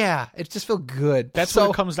 Yeah, it just felt good. That's what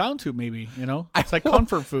it comes down to, maybe. It's like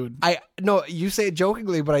comfort food. No, you say it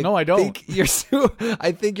jokingly, but I don't.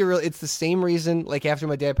 I think you're real. It's the same reason. Like after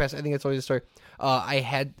my dad passed, I think that's always the story.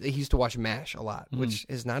 He used to watch MASH a lot, which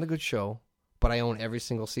is not a good show, but I own every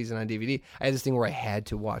single season on DVD. I had this thing where I had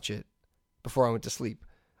to watch it before I went to sleep.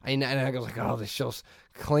 And I was like, oh, this show's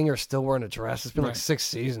Klinger's still wearing a dress. It's been like 6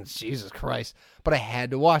 seasons. Jesus Christ. But I had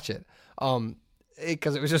to watch it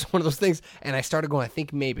because it was just one of those things. And I started going, I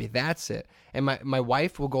think maybe that's it. And my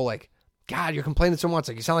wife will go like, God, you're complaining so much.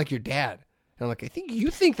 Like, you sound like your dad. I'm like, I think you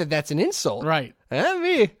think that's an insult. Right.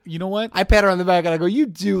 Me. You know what? I pat her on the back and I go, you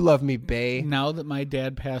do love me, bae. Now that my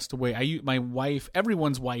dad passed away, my wife,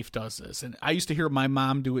 everyone's wife does this. And I used to hear my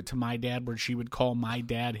mom do it to my dad where she would call my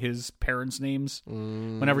dad his parents' names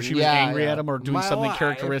whenever she was angry at him or doing something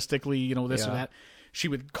characteristically, this or that. She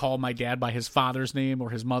would call my dad by his father's name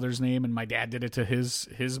or his mother's name, and my dad did it to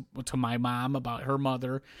to my mom about her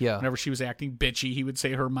mother. Yeah. Whenever she was acting bitchy, he would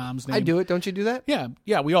say her mom's name. I do it. Don't you do that?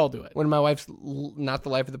 Yeah, we all do it. When my wife's not the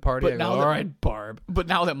life of the party, I go, all right, Barb. But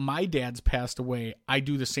now that my dad's passed away, I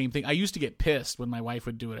do the same thing. I used to get pissed when my wife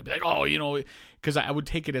would do it. I'd be like, because I would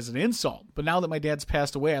take it as an insult. But now that my dad's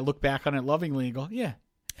passed away, I look back on it lovingly and go, yeah.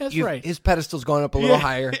 That's right. His pedestal's going up a little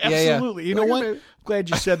higher. Absolutely. You know what? I'm glad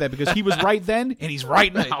you said that because he was right then and he's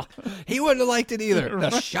right now. He wouldn't have liked it either. Now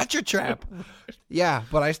shut your trap. Yeah,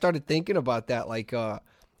 but I started thinking about that. Like,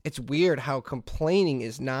 it's weird how complaining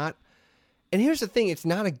is not. And here's the thing: it's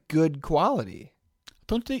not a good quality.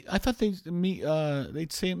 Don't they? I thought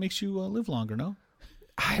they'd say it makes you live longer. No.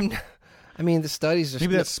 I mean, the studies are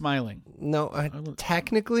maybe that's smiling. No,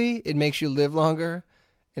 technically, it makes you live longer.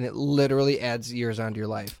 And it literally adds years onto your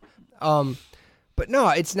life. But no,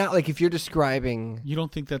 it's not like if you're describing. You don't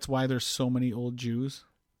think that's why there's so many old Jews?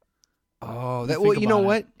 Oh, you know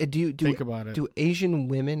what? Think about it. Do Asian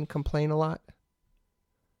women complain a lot?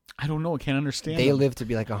 I don't know. I can't understand. They live to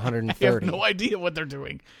be like 130. I have no idea what they're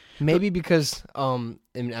doing. Maybe because and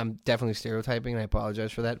I'm definitely stereotyping, and I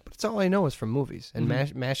apologize for that. But it's all I know is from movies and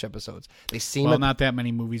MASH episodes. They seem not that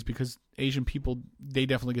many movies because Asian people they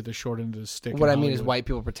definitely get the short end of the stick. What I mean is white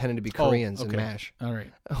people pretending to be Koreans in MASH. All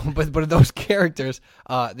right, but those characters,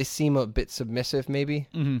 they seem a bit submissive, maybe.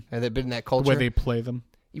 And they've been in that culture. The way they play them,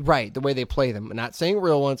 right? The way they play them. I'm not saying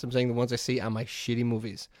real ones. I'm saying the ones I see on my shitty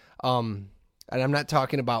movies. And I'm not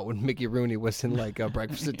talking about when Mickey Rooney was in like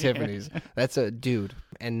Breakfast at Tiffany's. That's a dude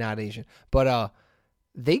and not Asian. But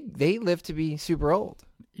they live to be super old.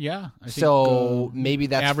 Yeah. I think, so maybe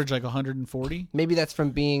that's average like 140. Maybe that's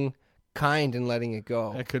from being kind and letting it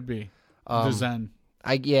go. That could be the Zen.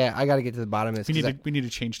 I got to get to the bottom of this. We need to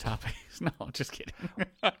change topics. No, just kidding.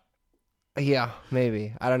 Yeah,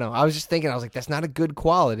 maybe. I don't know. I was just thinking. I was like, that's not a good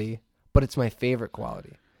quality, but it's my favorite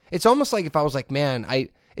quality. It's almost like if I was like, man,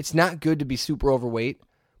 it's not good to be super overweight,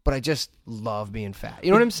 but I just love being fat.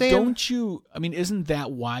 You know what I'm saying? Don't you? I mean, isn't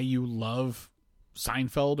that why you love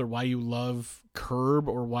Seinfeld or why you love Curb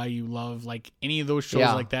or why you love like any of those shows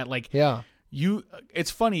like that? Like,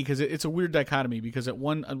 it's funny because it's a weird dichotomy because at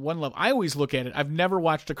one level, I always look at it. I've never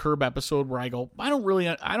watched a Curb episode where I go, I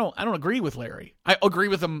don't agree with Larry. I agree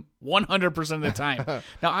with him 100% of the time.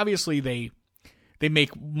 Now, obviously, they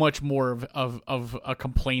make much more of a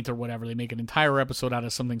complaint or whatever. They make an entire episode out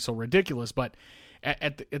of something so ridiculous. But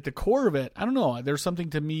at the core of it, I don't know. There's something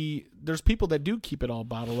to me. There's people that do keep it all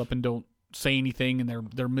bottled up and don't say anything, and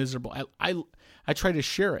they're miserable. I try to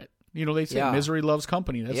share it. They say misery loves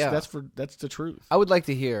company. That's the truth. I would like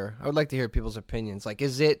to hear people's opinions. Like,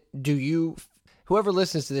 whoever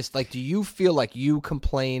listens to this, like, do you feel like you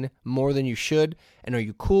complain more than you should? And are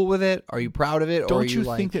you cool with it? Are you proud of it? Don't or are you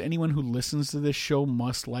think that anyone who listens to this show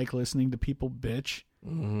must like listening to people bitch?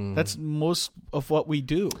 That's most of what we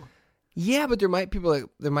do. Yeah, but there might be people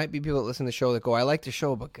that listen to the show that go, I like the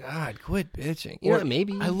show, but God, quit bitching.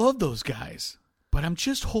 Maybe. I love those guys. But I'm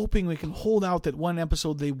just hoping we can hold out that one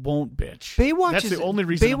episode they won't bitch. That's the only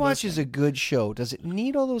reason. Baywatch is a good show. Does it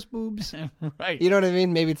need all those boobs? Right. You know what I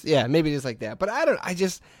mean? Maybe it's like that. But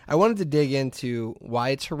I wanted to dig into why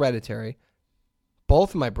it's hereditary. Both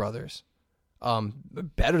of my brothers,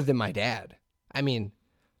 better than my dad. I mean,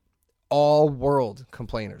 all world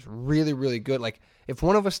complainers, really, really good. Like if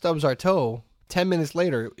one of us stubs our toe, 10 minutes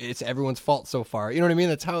later, it's everyone's fault so far. You know what I mean?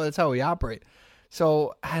 That's how we operate.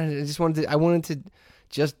 So I wanted to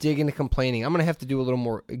just dig into complaining. I'm going to have to do a little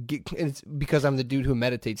more. It's because I'm the dude who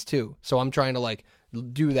meditates too. So I'm trying to like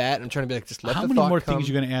do that. I'm trying to be like, just let the thought come. How many more things are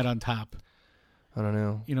you going to add on top? I don't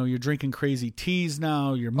know. You're drinking crazy teas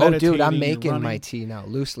now. You're meditating. Oh, dude, I'm making my tea now.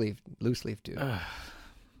 Loose leaf, dude.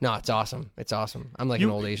 No, it's awesome. It's awesome. I'm like an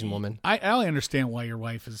old Asian woman. I understand why your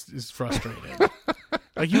wife is frustrated.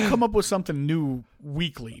 Like you come up with something new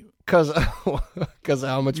weekly. Because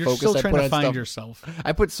how much focus still I trying put to on find stuff. yourself.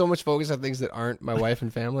 I put so much focus on things that aren't my wife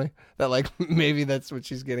and family that like maybe that's what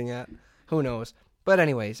she's getting at. Who knows? But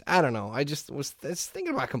anyways, I don't know. I just was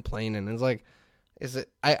thinking about complaining. It's like, is it?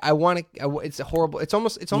 I want to. It's horrible. It's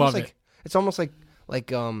almost like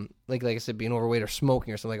I said, being overweight or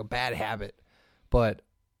smoking or something, like a bad habit. But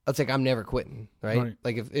it's like I'm never quitting, right?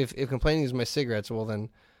 Like if complaining is my cigarettes, well then,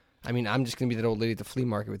 I mean, I'm just gonna be that old lady at the flea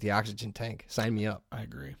market with the oxygen tank. Sign me up. I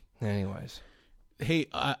agree. Anyways, Hey,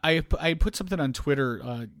 I put something on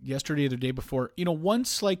Twitter yesterday or the day before.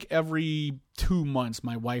 Once like every 2 months,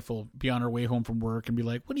 my wife will be on her way home from work and be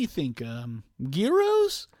like, "What do you think,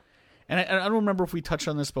 gyros?" And I don't remember if we touched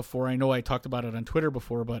on this before. I know I talked about it on Twitter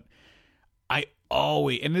before, but I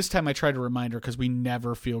always, and this time I tried to remind her because we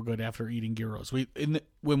never feel good after eating gyros.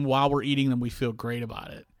 While we're eating them, we feel great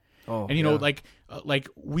about it. Oh, and like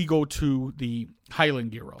we go to the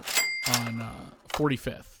Highland Gyro on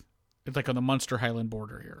 45th. It's like on the Munster Highland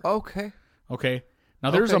border here. Okay. Now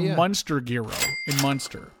there's a Munster Gyro in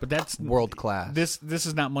Munster, but that's world class. This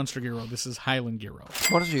is not Munster Gyro. This is Highland Gyro.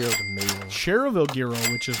 Munster Gyro is amazing. Cherville Gyro,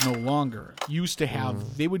 which is no longer, used to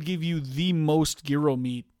have. They would give you the most gyro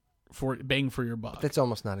meat for bang for your buck. That's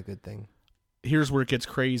almost not a good thing. Here's where it gets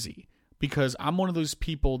crazy, because I'm one of those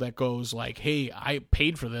people that goes like, "Hey, I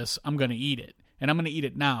paid for this. I'm going to eat it, and I'm going to eat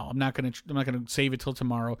it now. I'm not going to save it till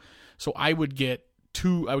tomorrow." So I would get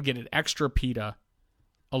an extra pita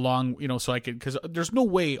along, so I could, because there's no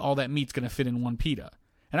way all that meat's going to fit in one pita,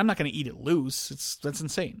 and I'm not going to eat it loose. That's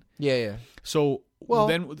insane. Yeah. So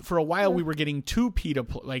then for a while we were getting 2 pita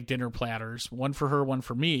like dinner platters, one for her, one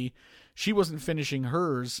for me. She wasn't finishing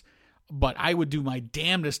hers, but I would do my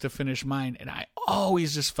damnedest to finish mine, and I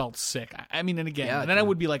always just felt sick. I mean, and again, and then I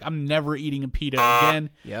would be like, I'm never eating a pita again.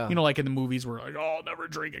 Yeah. Like in the movies where like, oh, I'll never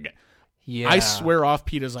drink again. Yeah. I swear off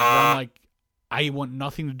pitas. I'm like, I want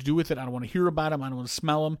nothing to do with it. I don't want to hear about them. I don't want to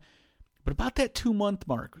smell them. But about that 2-month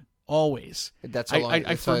mark, always. That's how long,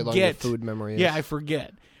 I forget. How long your food memory is. Yeah, I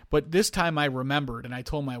forget. But this time I remembered, and I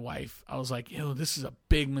told my wife, I was like, this is a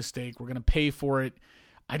big mistake. We're going to pay for it.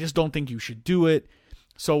 I just don't think you should do it.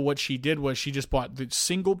 So what she did was she just bought the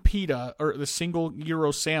single pita, or the single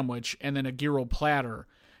gyro sandwich, and then a gyro platter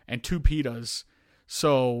and 2 pitas.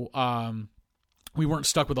 So we weren't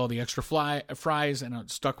stuck with all the extra fries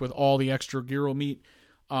and stuck with all the extra gyro meat.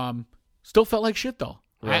 Still felt like shit though.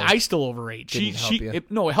 Really? I still overate. It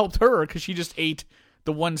helped her because she just ate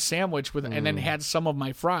the one sandwich and then had some of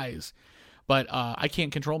my fries. But I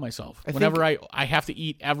can't control myself. Whenever I have to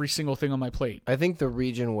eat every single thing on my plate. I think the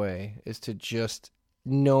region way is to just,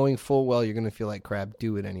 knowing full well you're going to feel like crap,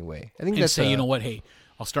 do it anyway. I think and say, you know what, hey,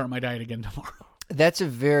 I'll start my diet again tomorrow. That's a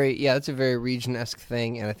very region-esque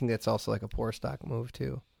thing, and I think that's also like a poor stock move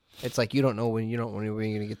too. It's like you don't know when you're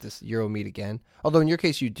going to get this gyro meat again. Although in your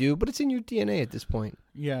case you do, but it's in your DNA at this point.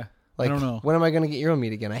 Yeah. Like, I don't know. When am I going to get gyro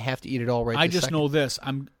meat again? I have to eat it all right. I just know this.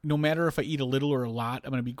 No matter if I eat a little or a lot, I'm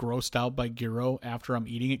going to be grossed out by gyro after I'm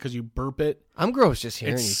eating it because you burp it. I'm gross just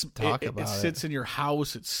hearing you talk about it. It sits in your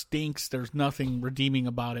house. It stinks. There's nothing redeeming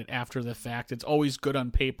about it after the fact. It's always good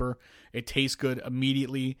on paper. It tastes good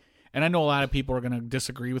immediately. And I know a lot of people are going to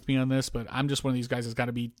disagree with me on this, but I'm just one of these guys that's got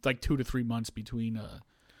to be like 2 to 3 months between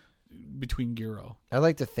gyro. I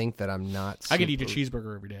like to think that I'm not. I could eat a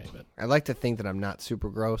cheeseburger every day, but I like to think that I'm not super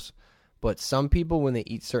gross. But some people, when they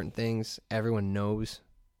eat certain things, everyone knows.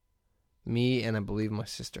 Me and I believe my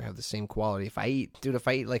sister have the same quality. If I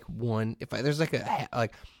eat like one, if there's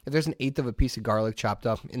an eighth of a piece of garlic chopped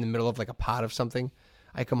up in the middle of like a pot of something,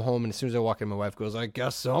 I come home and as soon as I walk in, my wife goes, "I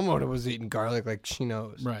guess someone was eating garlic." Like she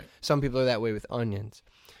knows. Right. Some people are that way with onions.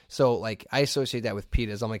 So like I associate that with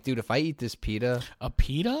pitas. I'm like, dude, if I eat this pita, a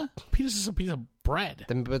pita? Pita's just a piece of bread.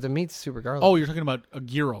 But the meat's super garlic. Oh, you're talking about a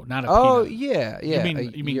gyro, not a pita. Oh yeah.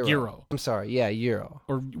 You mean gyro? I'm sorry. Yeah, gyro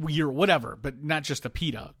or gyro, whatever, but not just a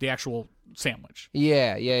pita, the actual sandwich.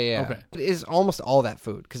 Yeah. Okay. It is almost all that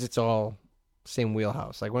food because it's all same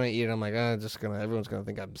wheelhouse. Like when I eat it, I'm like, everyone's gonna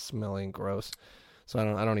think I'm smelly and gross. So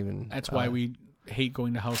I don't even. That's why we hate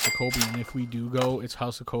going to House of Kobe, and if we do go, it's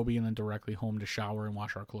House of Kobe and then directly home to shower and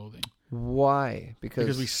wash our clothing. Why?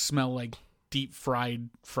 Because we smell like deep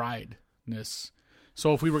friedness.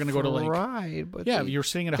 So if we were going to go to like you're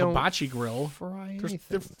sitting at a hibachi grill, fry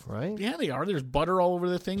anything, right? Yeah, they are. There's butter all over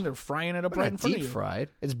the thing. They're frying it up right in front of you. Deep fried.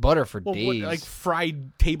 It's butter for days. Like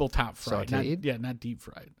fried tabletop fried, sauteed. Not deep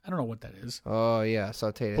fried. I don't know what that is. Oh yeah,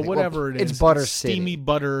 sauteed. But whatever it is, it's butter, steamy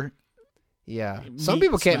butter. Yeah, some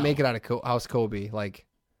people can't make it out of House Kobe. Like,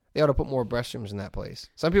 they ought to put more restrooms in that place.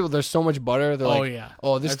 Some people, there's so much butter.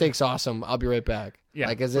 They're this steak's awesome. I'll be right back. Yeah,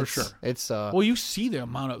 like, for sure. It's well, you see the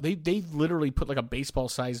amount of they literally put like a baseball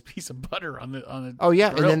sized piece of butter on the. Oh yeah,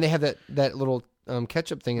 grill. And then they have that little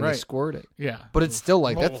ketchup thing and they squirt it. Yeah, but it's still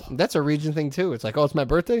like that's a region thing too. It's like, oh, it's my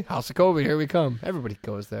birthday, House of Kobe, here we come. Everybody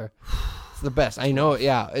goes there. It's the best. I know.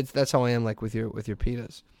 Yeah, that's how I am. Like with your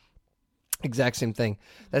pitas. Exact same thing.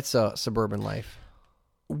 That's suburban life.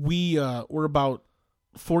 We're about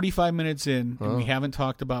 45 minutes in, and we haven't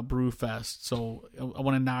talked about BrewFest, so I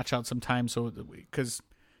want to notch out some time because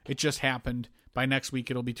it just happened. By next week,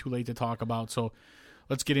 it'll be too late to talk about, so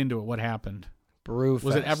let's get into it. What happened? BrewFest.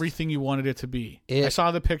 Was it everything you wanted it to be? I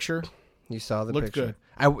saw the picture. You saw the Looked picture.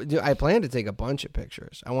 Good. I planned to take a bunch of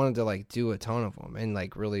pictures. I wanted to like do a ton of them and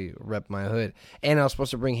like really rep my hood. And I was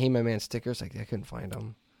supposed to bring Hey My Man stickers. Like I couldn't find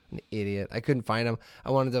them. An idiot. I couldn't find them.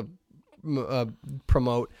 I wanted to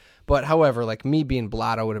promote. But however, like me being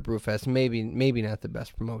blotto at a BrewFest, maybe not the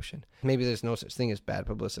best promotion. Maybe there's no such thing as bad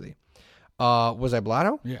publicity. Was I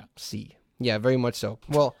blotto? Yeah. See. Yeah, very much so.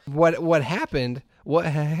 Well, what happened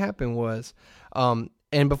was,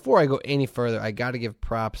 and before I go any further, I got to give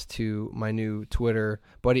props to my new Twitter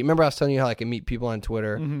buddy. Remember I was telling you how I can meet people on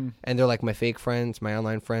Twitter, and they're like my fake friends, my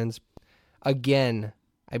online friends. Again,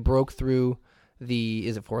 I broke through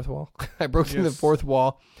is it fourth wall? I broke through the fourth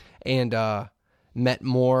wall and met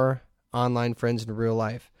more online friends in real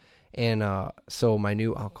life. And so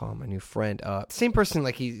I'll call him my new friend. Same person,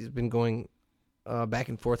 like he's been going back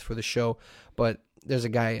and forth for the show, but there's a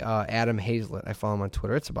guy, Adam Hazlett. I follow him on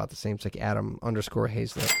Twitter. It's about the same. It's like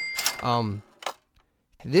Adam_Hazlett.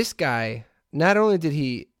 This guy, not only did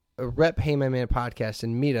he rep Hey My Man podcast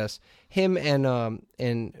and meet us, him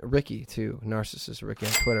and Ricky too, Narcissist Ricky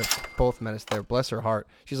on Twitter, both met us there. Bless her heart.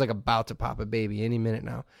 She's like about to pop a baby any minute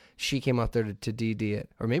now. She came out there to DD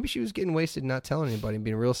it. Or maybe she was getting wasted and not telling anybody and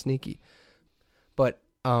being real sneaky. But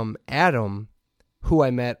Adam, who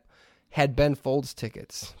I met, had Ben Folds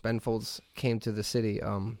tickets. Ben Folds came to the city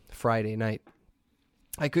Friday night.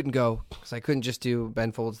 I couldn't go because I couldn't just do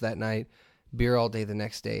Ben Folds that night, beer all day the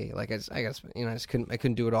next day. Like I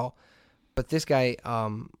couldn't do it all. But this guy,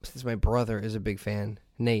 since my brother is a big fan,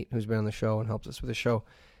 Nate, who's been on the show and helps us with the show,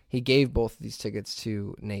 he gave both of these tickets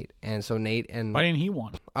to Nate. And so Nate and why didn't he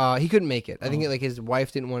want? He couldn't make it. I think like his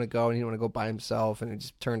wife didn't want to go and he didn't want to go by himself, and it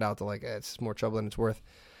just turned out to like it's more trouble than it's worth.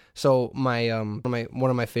 So my one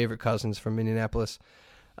of my favorite cousins from Indianapolis,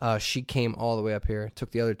 she came all the way up here,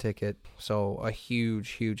 took the other ticket. So a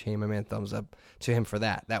huge Hey My Man thumbs up to him for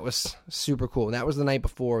that. That was super cool. And that was the night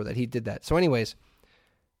before that he did that. So anyways,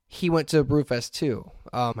 he went to BrewFest too.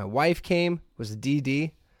 My wife came, was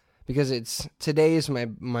DD, because today is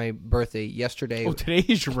my birthday. Yesterday. Oh, today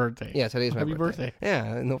is your birthday. Yeah, today's my Happy birthday.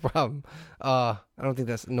 Yeah, no problem. I don't think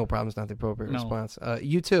that's no problem is not the appropriate response.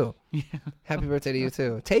 You too. Yeah. Happy birthday to you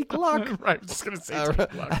too. Take luck. Right, I was just gonna say take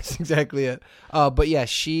luck. That's exactly it. But yeah,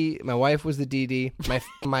 my wife was the DD.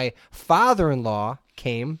 My father-in-law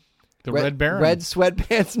came. The Red Baron. Red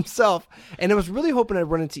sweatpants himself. And I was really hoping I'd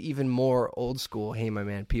run into even more old school Hey My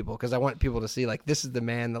Man people, because I want people to see, like, this is the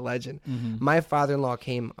man, the legend. Mm-hmm. My father-in-law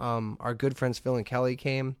came. Our good friends Phil and Kelly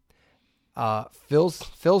came.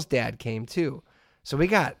 Phil's dad came, too. So we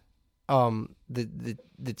got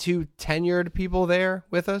the two tenured people there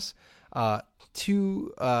with us. I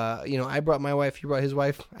brought my wife. He brought his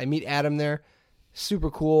wife. I meet Adam there. Super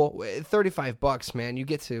cool. $35, man. You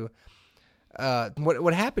get to...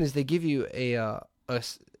 what happened is they give you a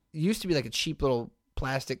used to be like a cheap little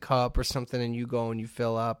plastic cup or something, and you go and you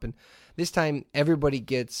fill up, and this time everybody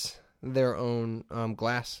gets their own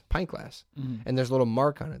pint glass, and there's a little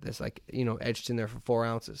mark on it that's like etched in there for 4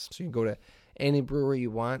 ounces. So you can go to any brewery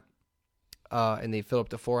you want, and they fill up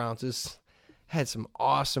to 4 ounces. Had some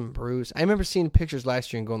awesome brews. I remember seeing pictures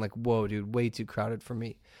last year and going like, "Whoa, dude, way too crowded for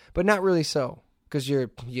me," but not really so. Because you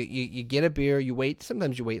get a beer, you wait.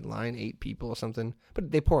 Sometimes you wait in line, 8 people or something.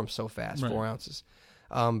 But they pour them so fast, right. 4 ounces.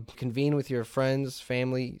 Convene with your friends,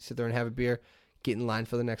 family, sit there and have a beer, get in line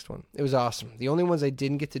for the next one. It was awesome. The only ones I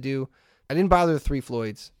didn't get to do, I didn't bother the Three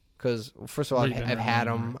Floyds. Because, first of all, I've had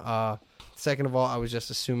them. Second of all, I was just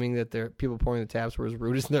assuming that people pouring the tabs were as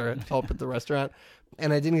rude as their help at the restaurant.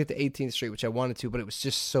 And I didn't get to 18th Street, which I wanted to, but it was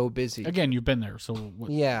just so busy. Again, you've been there, so...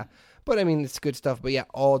 Yeah. But, I mean, it's good stuff. But, yeah,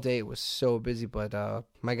 all day it was so busy. But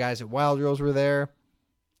my guys at Wild Rose were there.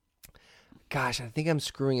 Gosh, I think I'm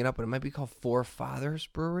screwing it up, but it might be called Four Fathers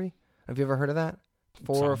Brewery. Have you ever heard of that?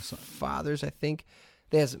 Four Fathers, I think.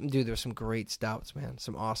 There were some great stouts, man.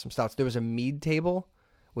 Some awesome stouts. There was a mead table,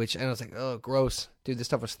 which, and I was like, oh, gross. Dude, this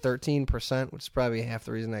stuff was 13%, which is probably half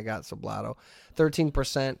the reason I got so blotto.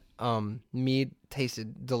 13% mead,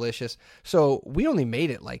 tasted delicious. So we only made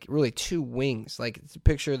it like really 2 wings. Like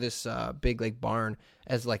picture this big like barn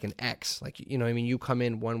as like an X. Like, you come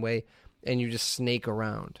in one way and you just snake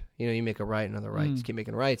around. You make a right, another right. You keep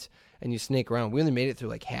making rights and you snake around. We only made it through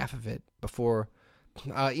like half of it before,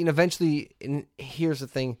 eventually, and here's the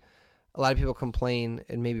thing. A lot of people complain,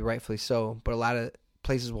 and maybe rightfully so, but a lot of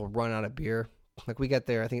places will run out of beer. Like we got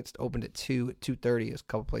there, I think it's opened at 2:30. A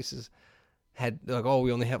couple places had like, oh,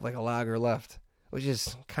 we only have like a lager left, which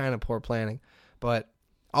is kind of poor planning. But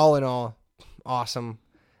all in all, awesome.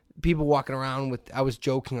 People walking around I was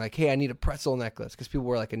joking like, hey, I need a pretzel necklace, because people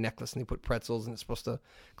wear like a necklace and they put pretzels and it's supposed to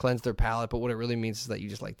cleanse their palate. But what it really means is that you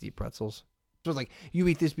just like to eat pretzels. So it's like, you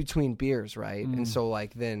eat this between beers, right? And so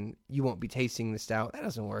like then you won't be tasting the stout. That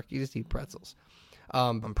doesn't work. You just eat pretzels.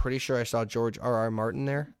 I'm pretty sure I saw George R.R. Martin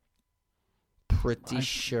there. Pretty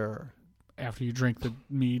sure. After you drink the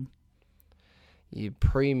mead? You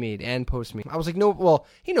pre-mead and post-mead. I was like, no, well,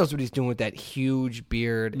 he knows what he's doing with that huge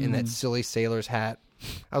beard and that silly sailor's hat.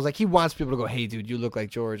 I was like, he wants people to go, hey, dude, you look like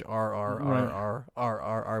George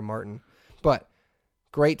R.R. Martin. But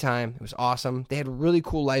great time. It was awesome. They had really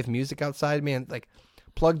cool live music outside, man. Like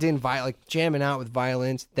plugged in, like jamming out with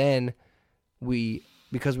violins. Then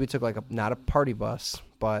because we took like not a party bus,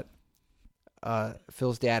 but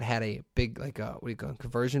Phil's dad had a big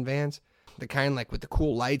conversion vans, the kind like with the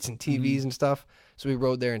cool lights and TVs and stuff. So we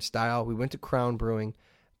rode there in style. We went to Crown Brewing,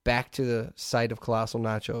 back to the site of Colossal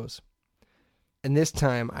Nachos, and this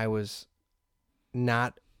time I was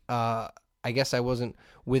not. I guess I wasn't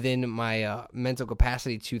within my mental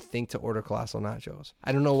capacity to think to order Colossal Nachos.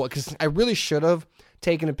 I don't know what, because I really should have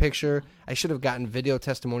taken a picture. I should have gotten video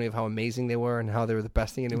testimony of how amazing they were and how they were the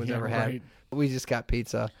best thing anyone's ever had. We just got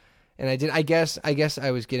pizza, and I did. I guess I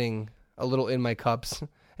was getting a little in my cups,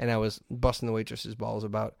 and I was busting the waitress's balls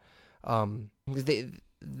about. Because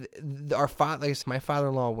my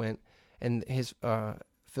father-in-law went, and his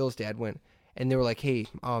Phil's dad went, and they were like, "Hey,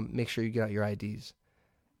 make sure you get out your IDs."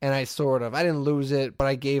 And I didn't lose it, but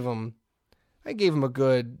I gave him a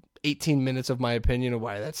good 18 minutes of my opinion of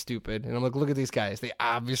why that's stupid. And I'm like, look at these guys. They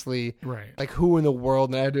obviously, like, who in the world?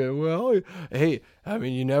 And I had to, well, hey, I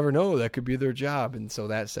mean, you never know. That could be their job. And so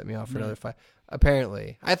that set me off for another fight.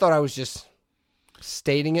 Apparently. I thought I was just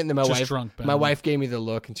stating it. And then my wife gave me the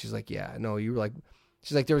look, and she's like, yeah, no, you were like,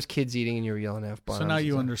 she's like, there was kids eating, and you were yelling F-bombs. So now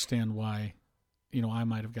you understand why. I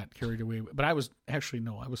might have got carried away, but I was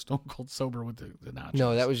stone cold sober with the nachos.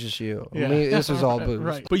 No, that was just you. Yeah. This was all booze.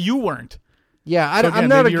 Right. But you weren't. Yeah, I'm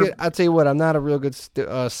not a good. I'll tell you what, I'm not a real good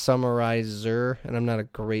summarizer, and I'm not a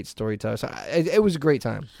great storyteller. So it was a great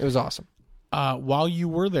time. It was awesome. While you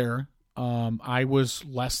were there, I was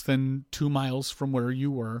less than 2 miles from where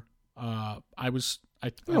you were. I was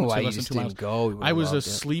asleep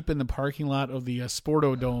in the parking lot of the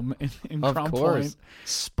Sporto Dome in Crown Point.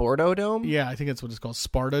 Sporto Dome? Yeah, I think that's what it's called.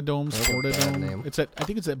 Sparta Dome. Sporta Dome. Name. I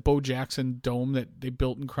think it's at Bo Jackson Dome that they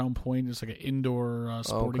built in Crown Point. It's like an indoor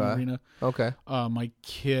sporting arena. Okay. My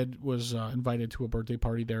kid was invited to a birthday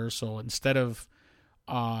party there, so instead of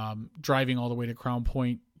driving all the way to Crown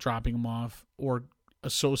Point, dropping him off, or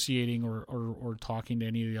associating or talking to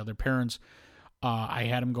any of the other parents, I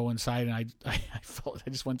had him go inside, and I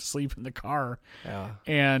just went to sleep in the car. Yeah.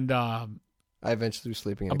 And I eventually was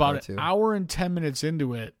sleeping in about the car too. An hour and 10 minutes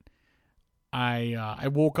into it, I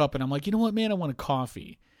woke up, and I'm like, you know what, man, I want a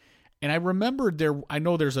coffee. And I remembered I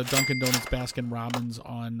know there's a Dunkin' Donuts Baskin Robbins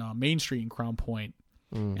on Main Street in Crown Point.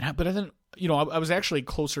 But I then, I was actually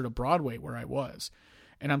closer to Broadway where I was.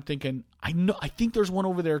 And I'm thinking, I think there's one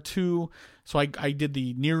over there too. So I did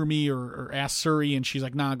the near me or ask Surrey, and she's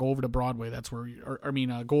like, nah, go over to Broadway. That's where,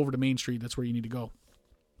 go over to Main Street. That's where you need to go.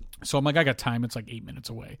 So I'm like, I got time. It's like 8 minutes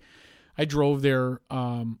away. I drove there,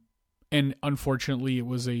 and unfortunately, it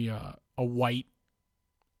was a white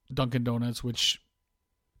Dunkin' Donuts, which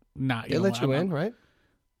they let you in, right?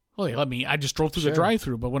 Well, they let me. I just drove through the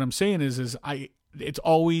drive-through. But what I'm saying is it's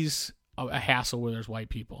always a hassle where there's white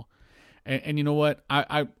people. And you know what?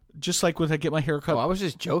 I just like when I get my hair cut. Oh, I was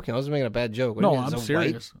just joking. I wasn't making a bad joke. No, I'm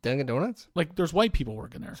serious. Dunkin' Donuts? Like, there's white people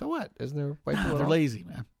working there. So what? Isn't there white people? They're lazy,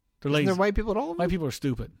 man. They're lazy. Isn't there white people at all? White people are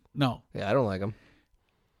stupid. No. Yeah, I don't like them.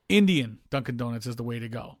 Indian Dunkin' Donuts is the way to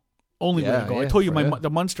go. Only way to go. I told you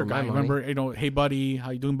the Munster guy. Remember? Hey buddy,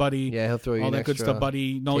 how you doing, buddy? Yeah, he'll throw you all that good stuff,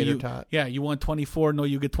 buddy. No, you want 24? No,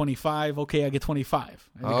 you get 25. Okay, I get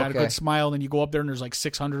 25. And you got a good smile. Then you go up there, and there's like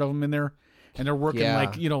 600 of them in there. And they're working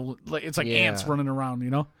it's like ants running around,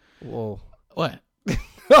 Whoa. What?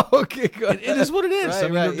 Okay, good. It is what it is.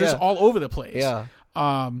 Right, they're just all over the place. Yeah.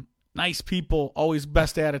 Nice people, always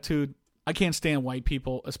best attitude. I can't stand white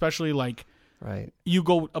people, especially like you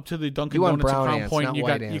go up to the Dunkin' Donuts at Crown Point, and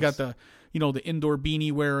you got the the indoor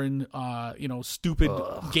beanie wearing, stupid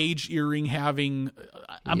gauge earring having.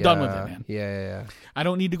 I'm done with it, man. Yeah. I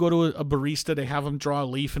don't need to go to a barista to have them draw a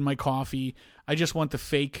leaf in my coffee. I just want the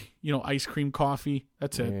fake, ice cream coffee.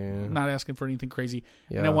 That's it. I'm not asking for anything crazy.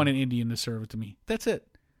 Yeah. And I want an Indian to serve it to me. That's it.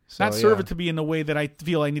 So, not serve it to me in the way that I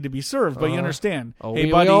feel I need to be served, but you understand. Hey,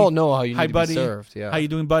 buddy. We all know how you need to be served. Yeah. How you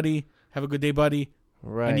doing, buddy? Have a good day, buddy.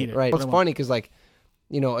 Right. I need it. Right. It's funny because, like,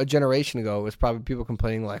 a generation ago, it was probably people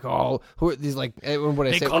complaining like, "Oh, who are these?" Like, when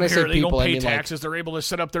I say people, they don't pay taxes. They're able to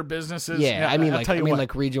set up their businesses. Yeah, I mean,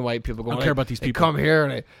 like region white people. Going, I don't care about these people. They come here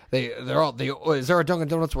and is there a Dunkin'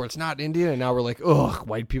 Donuts where it's not Indian? And now we're like, ugh,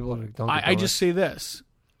 white people. I just say this: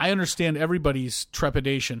 I understand everybody's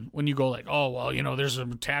trepidation when you go like, oh, well, there's a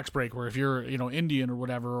tax break where if you're, Indian or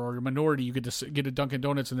whatever, or a minority, you get to get a Dunkin'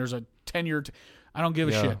 Donuts and there's a 10-year. I don't give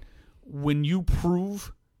a shit. When you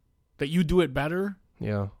prove that you do it better,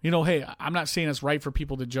 hey, I'm not saying it's right for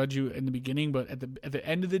people to judge you in the beginning, but at the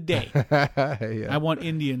end of the day, I want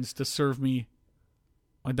Indians to serve me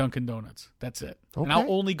my Dunkin' Donuts. That's it. Okay. And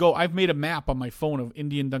I'll only go. I've made a map on my phone of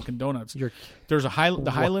Indian Dunkin' Donuts. There's the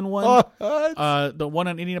Highland one, the one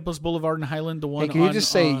on Indianapolis Boulevard in Highland. The one. Hey, can you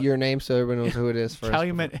just say your name so everyone knows who it is first?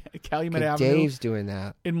 Calumet Avenue. Dave's doing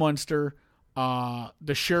that in Munster.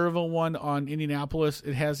 The Cherville one on Indianapolis,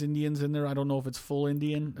 it has Indians in there. I don't know if it's full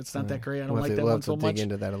Indian. It's not that great. I don't like that one so much. Dig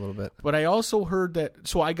into that a little bit. But I also heard that.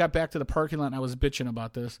 So I got back to the parking lot and I was bitching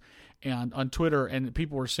about this, and on Twitter, and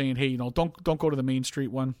people were saying, "Hey, don't go to the Main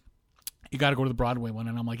Street one. You got to go to the Broadway one."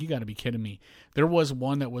 And I'm like, "You got to be kidding me!" There was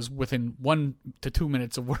one that was within 1 to 2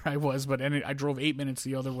 minutes of where I was, but I drove 8 minutes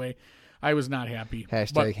the other way. I was not happy.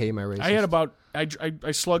 Hashtag hey my racist. I had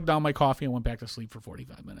I slugged down my coffee and went back to sleep for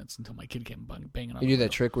 45 minutes until my kid came banging on. You do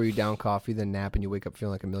that trick where you down coffee, then nap, and you wake up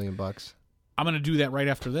feeling like $1 million. I'm going to do that right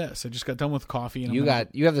after this. I just got done with coffee. And you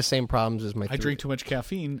have the same problems as my. I drink too much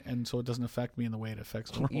caffeine, and so it doesn't affect me in the way it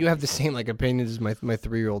affects me. You have the same opinions as my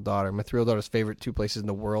 3-year-old daughter. My 3-year-old daughter's favorite 2 places in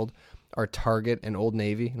the world are Target and Old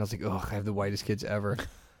Navy, and I was like, oh, I have the whitest kids ever,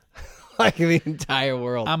 like in the entire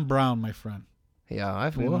world. I'm brown, my friend. Yeah,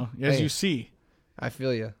 I feel. As you see. I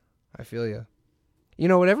feel you. You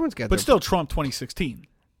know what? Everyone's got. But still, Trump 2016.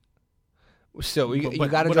 Still, you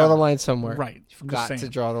got to draw the line somewhere. Right. You've got to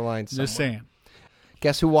draw the line somewhere. Just saying.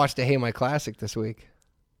 Guess who watched the Hey My Classic this week?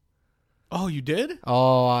 Oh, you did?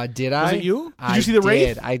 Oh, did I? Was it you? Did you see the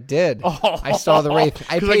Wraith? I did. Oh. I saw the Wraith.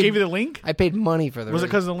 Because I gave you the link? I paid money for the Wraith. Was it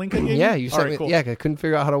because of the link I gave you? Yeah, you sent me. Cool. Yeah, I couldn't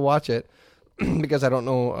figure out how to watch it. Because I don't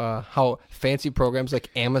know how fancy programs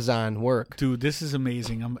like Amazon work. Dude, this is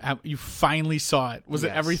amazing. You finally saw it. Was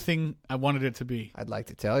it everything I wanted it to be? I'd like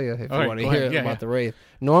to tell you if you want to hear about the Wraith.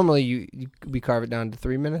 Normally, we carve it down to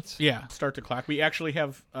 3 minutes. Yeah, start the clock. We actually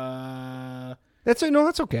have. That's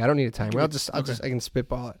okay. I don't need a timer. I can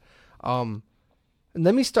spitball it.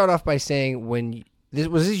 Let me start off by saying was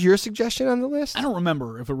this your suggestion on the list? I don't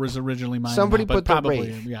remember if it was originally mine. Somebody put the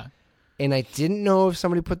Wraith. Yeah, and I didn't know if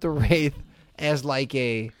somebody put the Wraith as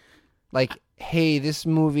hey, this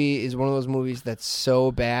movie is one of those movies that's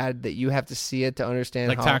so bad that you have to see it to understand.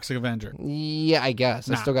 Like Toxic Avenger. Yeah, I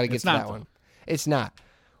guess. I still got to get to that one. It's not.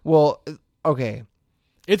 Well, okay.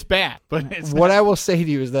 It's bad, but it's what I will say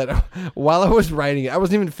to you is that while I was writing it, I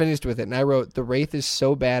wasn't even finished with it, and I wrote, "The Wraith is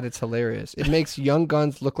so bad it's hilarious. It makes Young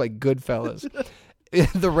Guns look like Goodfellas."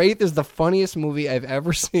 The Wraith is the funniest movie I've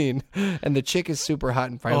ever seen, and the chick is super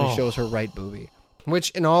hot and finally shows her right boobie.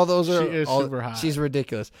 Which in all those are she is super hot. She's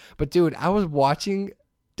ridiculous. But dude, I was watching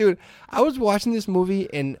this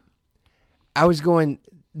movie and I was going,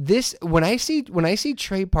 this when I see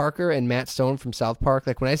Trey Parker and Matt Stone from South Park,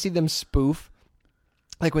 like when I see them spoof,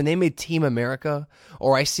 like when they made Team America,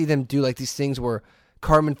 or I see them do like these things where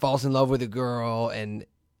Cartman falls in love with a girl and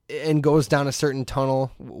goes down a certain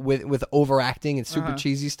tunnel with overacting and super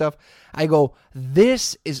cheesy stuff. I go,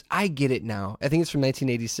 I get it now. I think it's from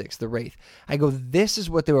 1986, The Wraith. I go, this is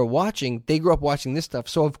what they were watching. They grew up watching this stuff,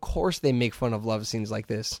 so of course they make fun of love scenes like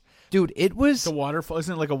this. Dude, it was... The waterfall,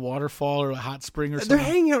 isn't it like a waterfall or a hot spring or something? They're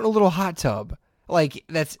hanging out in a little hot tub. Like,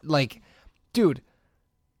 that's like... Dude,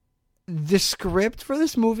 the script for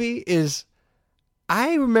this movie is...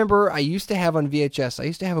 I remember I used to have on VHS, I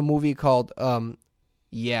used to have a movie called...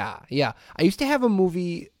 Yeah. I used to have a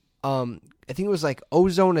movie, I think it was like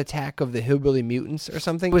Ozone Attack of the Hillbilly Mutants or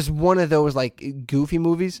something. It was one of those like goofy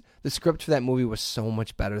movies. The script for that movie was so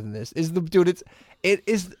much better than this.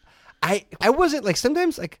 I wasn't like,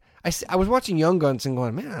 sometimes like I was watching Young Guns and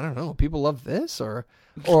going, man, I don't know, people love this or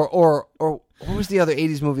what was the other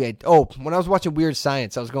 80s movie? When I was watching Weird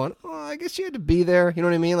Science, I was going, I guess you had to be there. You know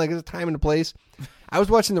what I mean? Like there's a time and a place. I was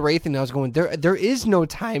watching The Wraith and I was going, there is no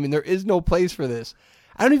time and there is no place for this.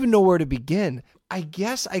 I don't even know where to begin. I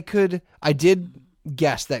guess I did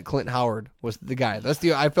guess that Clint Howard was the guy.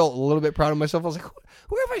 I felt a little bit proud of myself. I was like,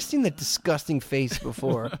 where have I seen that disgusting face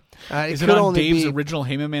before? Is it on Dave's original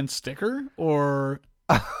Heyman Man sticker? Or...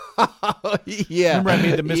 Yeah. Remember I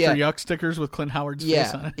made the Mr. Yuck stickers with Clint Howard's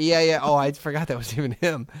face on it? Yeah. Oh, I forgot that was even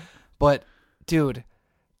him. But, dude,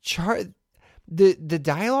 the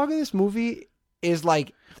dialogue in this movie is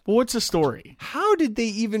like... Well, what's the story? How did they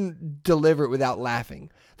even deliver it without laughing?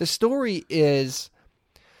 The story is,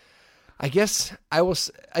 I guess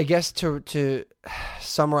to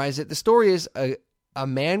summarize it, the story is a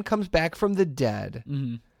man comes back from the dead,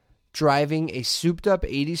 driving a souped up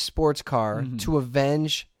 80s sports car to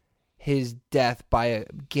avenge his death by a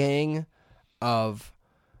gang of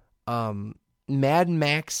Mad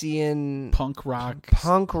Maxian punk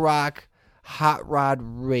rock hot rod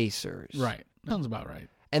racers. Right. Sounds about right.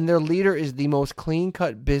 And their leader is the most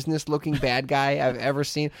clean-cut, business-looking bad guy I've ever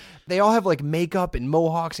seen. They all have like makeup and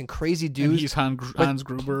mohawks and crazy dudes. And he's Hans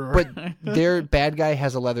Gruber. But their bad guy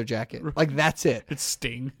has a leather jacket. Like, that's it. It's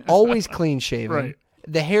Sting. Always clean-shaven. Right.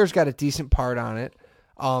 The hair's got a decent part on it.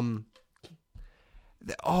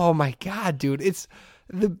 Oh my god, dude! It's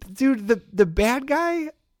the bad guy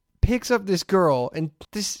picks up this girl, and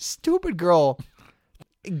this stupid girl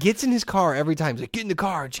gets in his car every time. He's like, "Get in the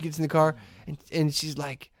car," and she gets in the car, and she's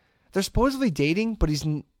like, they're supposedly dating, but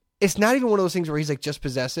it's not even one of those things where he's like just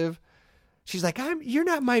possessive. She's like, "You're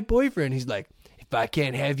not my boyfriend." He's like, "If I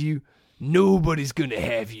can't have you, nobody's gonna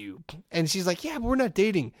have you." And she's like, "Yeah, but we're not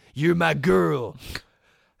dating. You're my girl."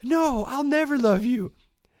 "No, I'll never love you.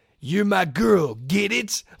 You're my girl. Get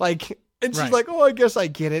it?" Like, and she's like, "Oh, I guess I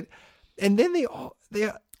get it." And then they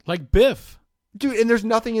like Biff, dude. And there's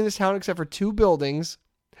nothing in this town except for 2 buildings,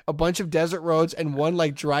 a bunch of desert roads, and one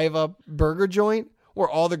like drive-up burger joint where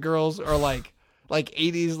all the girls are like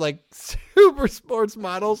 80s like super sports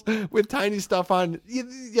models with tiny stuff on.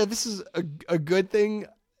 Yeah, this is a good thing.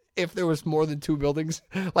 If there was more than 2 buildings,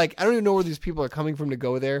 like I don't even know where these people are coming from to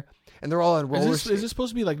go there, and they're all on roller skates. Is this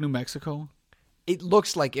supposed to be like New Mexico? It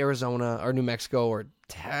looks like Arizona or New Mexico or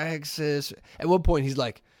Texas. At one point, he's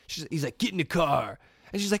like, "Get in the car,"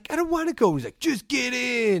 and she's like, "I don't want to go." He's like, "Just get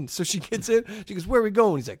in." So she gets in. She goes, "Where are we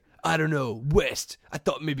going?" He's like, "I don't know, west. I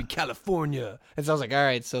thought maybe California." And so I was like, "All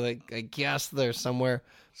right, so like, I guess they're somewhere."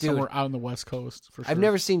 Dude, somewhere out on the West Coast. For sure. I've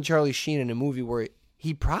never seen Charlie Sheen in a movie where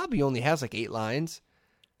he probably only has like 8 lines.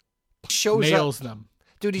 Nails them.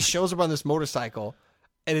 Dude, he shows up on this motorcycle,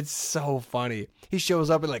 and it's so funny. He shows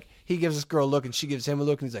up and like he gives this girl a look, and she gives him a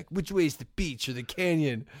look, and he's like, "Which way is the beach or the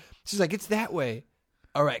canyon?" She's like, "It's that way."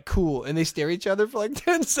 "All right, cool." And they stare at each other for like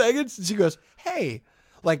 10 seconds, and she goes, "Hey,"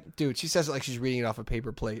 like, dude, she says it like she's reading it off a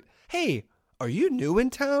paper plate. "Hey, are you new in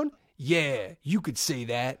town?" "Yeah, you could say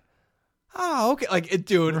that." "Oh, okay." Like,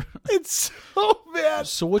 dude, it's so bad.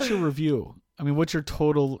 So what's your review? I mean, what's your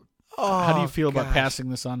total? How do you feel about passing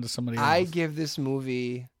this on to somebody else? I give this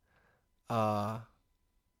movie I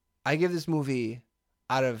give it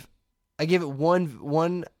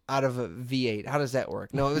one out of a V8. How does that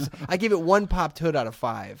work? No, I give it 1 popped hood out of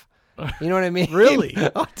 5. You know what I mean? Really?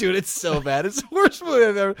 Oh, dude, it's so bad. It's the worst movie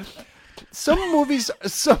I've ever. Some movies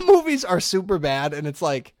are super bad, and it's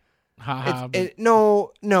like,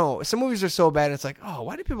 no. Some movies are so bad, it's like, oh,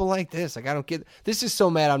 why do people like this? Like, I don't get. This is so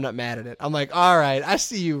mad. I'm not mad at it. I'm like, all right, I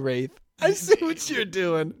see you, Wraith. I see what you're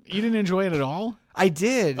doing. You didn't enjoy it at all? I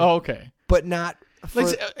did. Oh, okay, but not.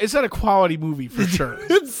 It's not a quality movie for sure.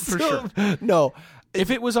 Sure. No.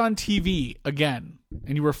 If it was on TV again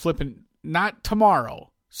and you were flipping, not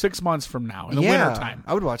tomorrow, 6 months from now in the wintertime,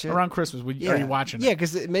 I would watch it around Christmas. Are you watching it? Yeah,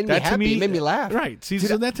 because it made me happy. It made me laugh. Right. See,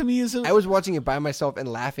 so that to me is. I was watching it by myself and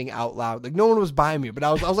laughing out loud. Like no one was by me, but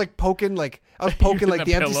I was like poking like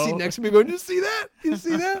the empty seat next to me, going, "You see that? You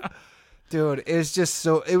see that?" Dude, it was just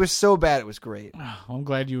it was so bad. It was great. I'm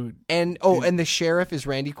glad you. And the sheriff is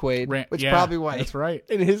Randy Quaid, which probably why. That's right.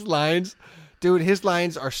 And his lines, dude, his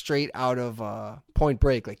lines are straight out of Point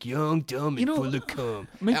Break, like young, dumb, and full of cum.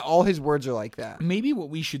 All his words are like that. Maybe what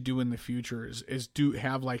we should do in the future is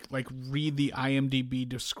have like read the IMDb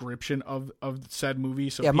description of said movie.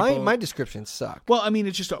 So yeah, my descriptions suck. Well, I mean,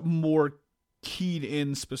 it's just a more keyed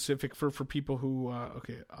in specific for people who or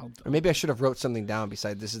maybe I should have wrote something down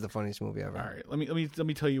beside this is the funniest movie ever. All right, let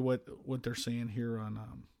me tell you what they're saying here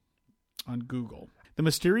on Google. The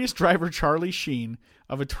mysterious driver Charlie Sheen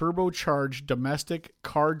of a turbocharged domestic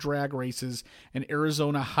car drag races an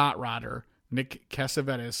Arizona hot rodder Nick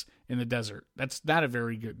Cassavetes in the desert. That's not a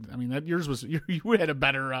very good. I mean, that yours was you had a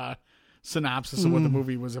better synopsis of what the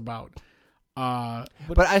movie was about.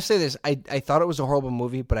 But I say this, I thought it was a horrible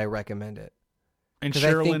movie, but I recommend it. And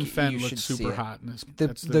Sherilyn Fenn looks super hot in this.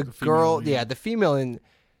 The girl, the female in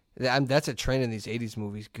that's a trend in these 80s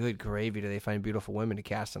movies. Good gravy, do they find beautiful women to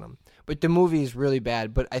cast in them? But the movie is really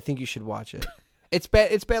bad, but I think you should watch it. It's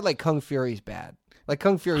bad. It's bad like Kung Fury's bad. Like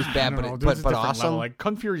Kung Fury's bad, but awesome. Level. Like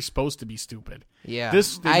Kung Fury's supposed to be stupid. Yeah, they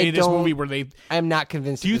made this movie where they. I'm not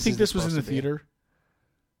convinced. Do you think this was in the theater?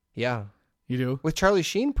 Yeah. You do? With Charlie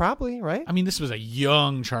Sheen, probably, right? I mean, this was a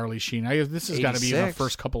young Charlie Sheen. This has got to be in the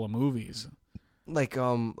first couple of movies. Like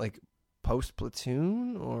post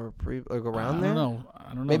Platoon or pre, like around there. I don't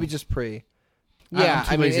know. Maybe just pre. Yeah,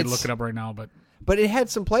 I'm too lazy to look it up right now, but it had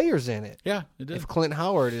some players in it. Yeah, it did. If Clint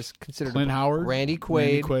Howard is considered Randy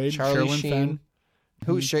Quaid, Charlie Sheen, Fenn.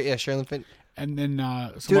 Sherilyn Fenn, And then,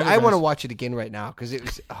 dude, I want to watch it again right now because it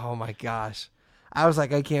was. Oh my gosh, I was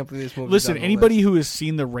like, I can't believe this movie. Listen, anybody who has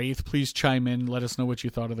seen the Wraith, please chime in. Let us know what you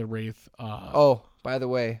thought of the Wraith. Oh, by the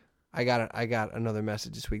way, I got another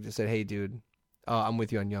message this week that said, "Hey, dude, I'm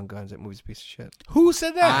with you on Young Guns. That movie's a piece of shit." Who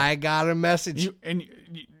said that? I got a message.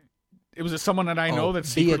 Was it someone that I know that's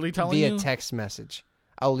secretly telling you? Via text message.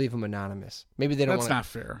 I'll leave them anonymous. Maybe they don't. That's not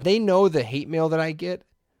fair. They know the hate mail that I get.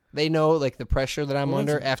 They know like the pressure that I'm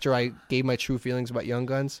under after I gave my true feelings about Young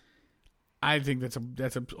Guns. I think that's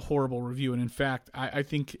a horrible review, and in fact, I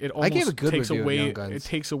think it almost gave a good takes review away. of Young Guns. It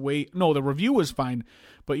takes away. No, the review was fine,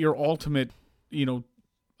 but your ultimate,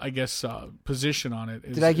 I guess position on it.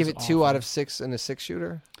 Did I give it awful. 2 out of 6 in a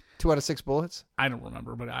 6-shooter? 2 out of 6 bullets? I don't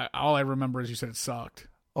remember, but all I remember is you said it sucked.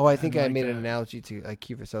 Oh, I think I made an analogy to like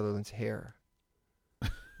Kiefer Sutherland's hair.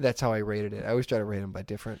 That's how I rated it. I always try to rate them by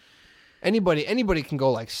different. Anybody can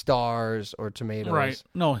go like stars or tomatoes. Right.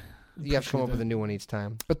 No. You have to come up with a new one each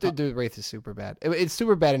time. But the Wraith is super bad. It's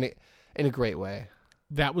super bad in a great way.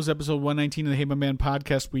 That was episode 119 of the Hey My Man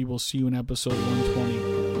podcast. We will see you in episode 120.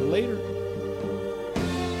 Later.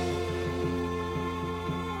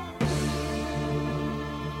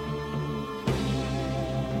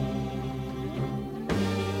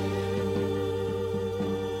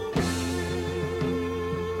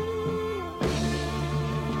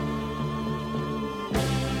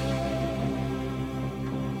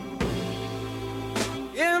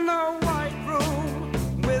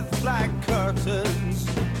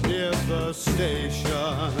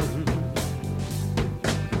 Station,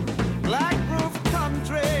 black roof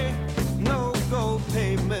country, no gold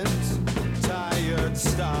payments, tired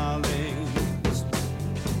starlings,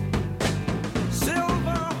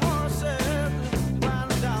 silver horses ran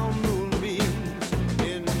down moonbeams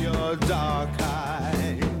in your dark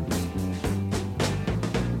eyes.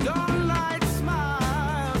 Dawnlight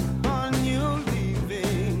smile on you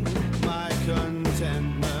leaving my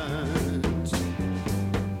contentment.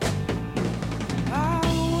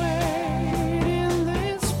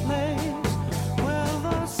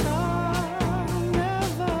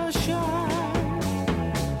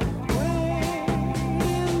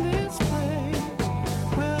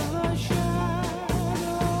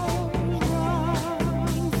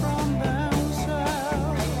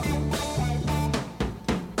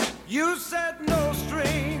 You said no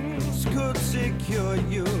strings could secure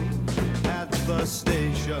you at the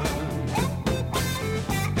station.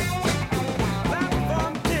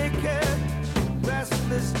 Platform ticket,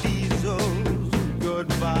 restless diesels,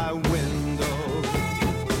 goodbye windows.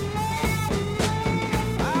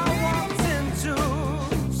 I walked into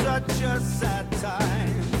such a sad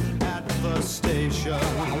time at the station.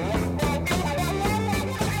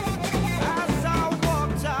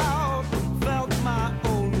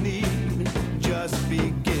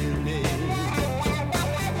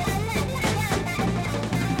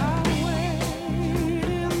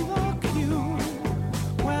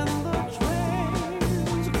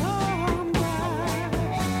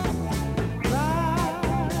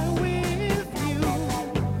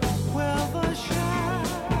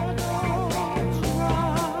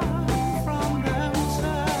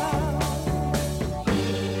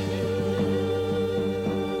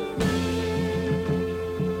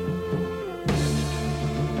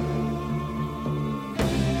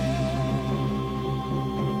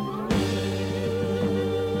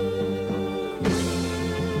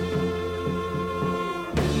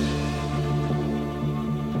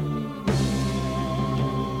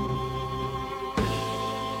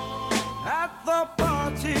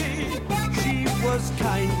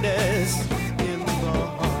 Kindness in the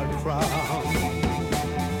hard crowd.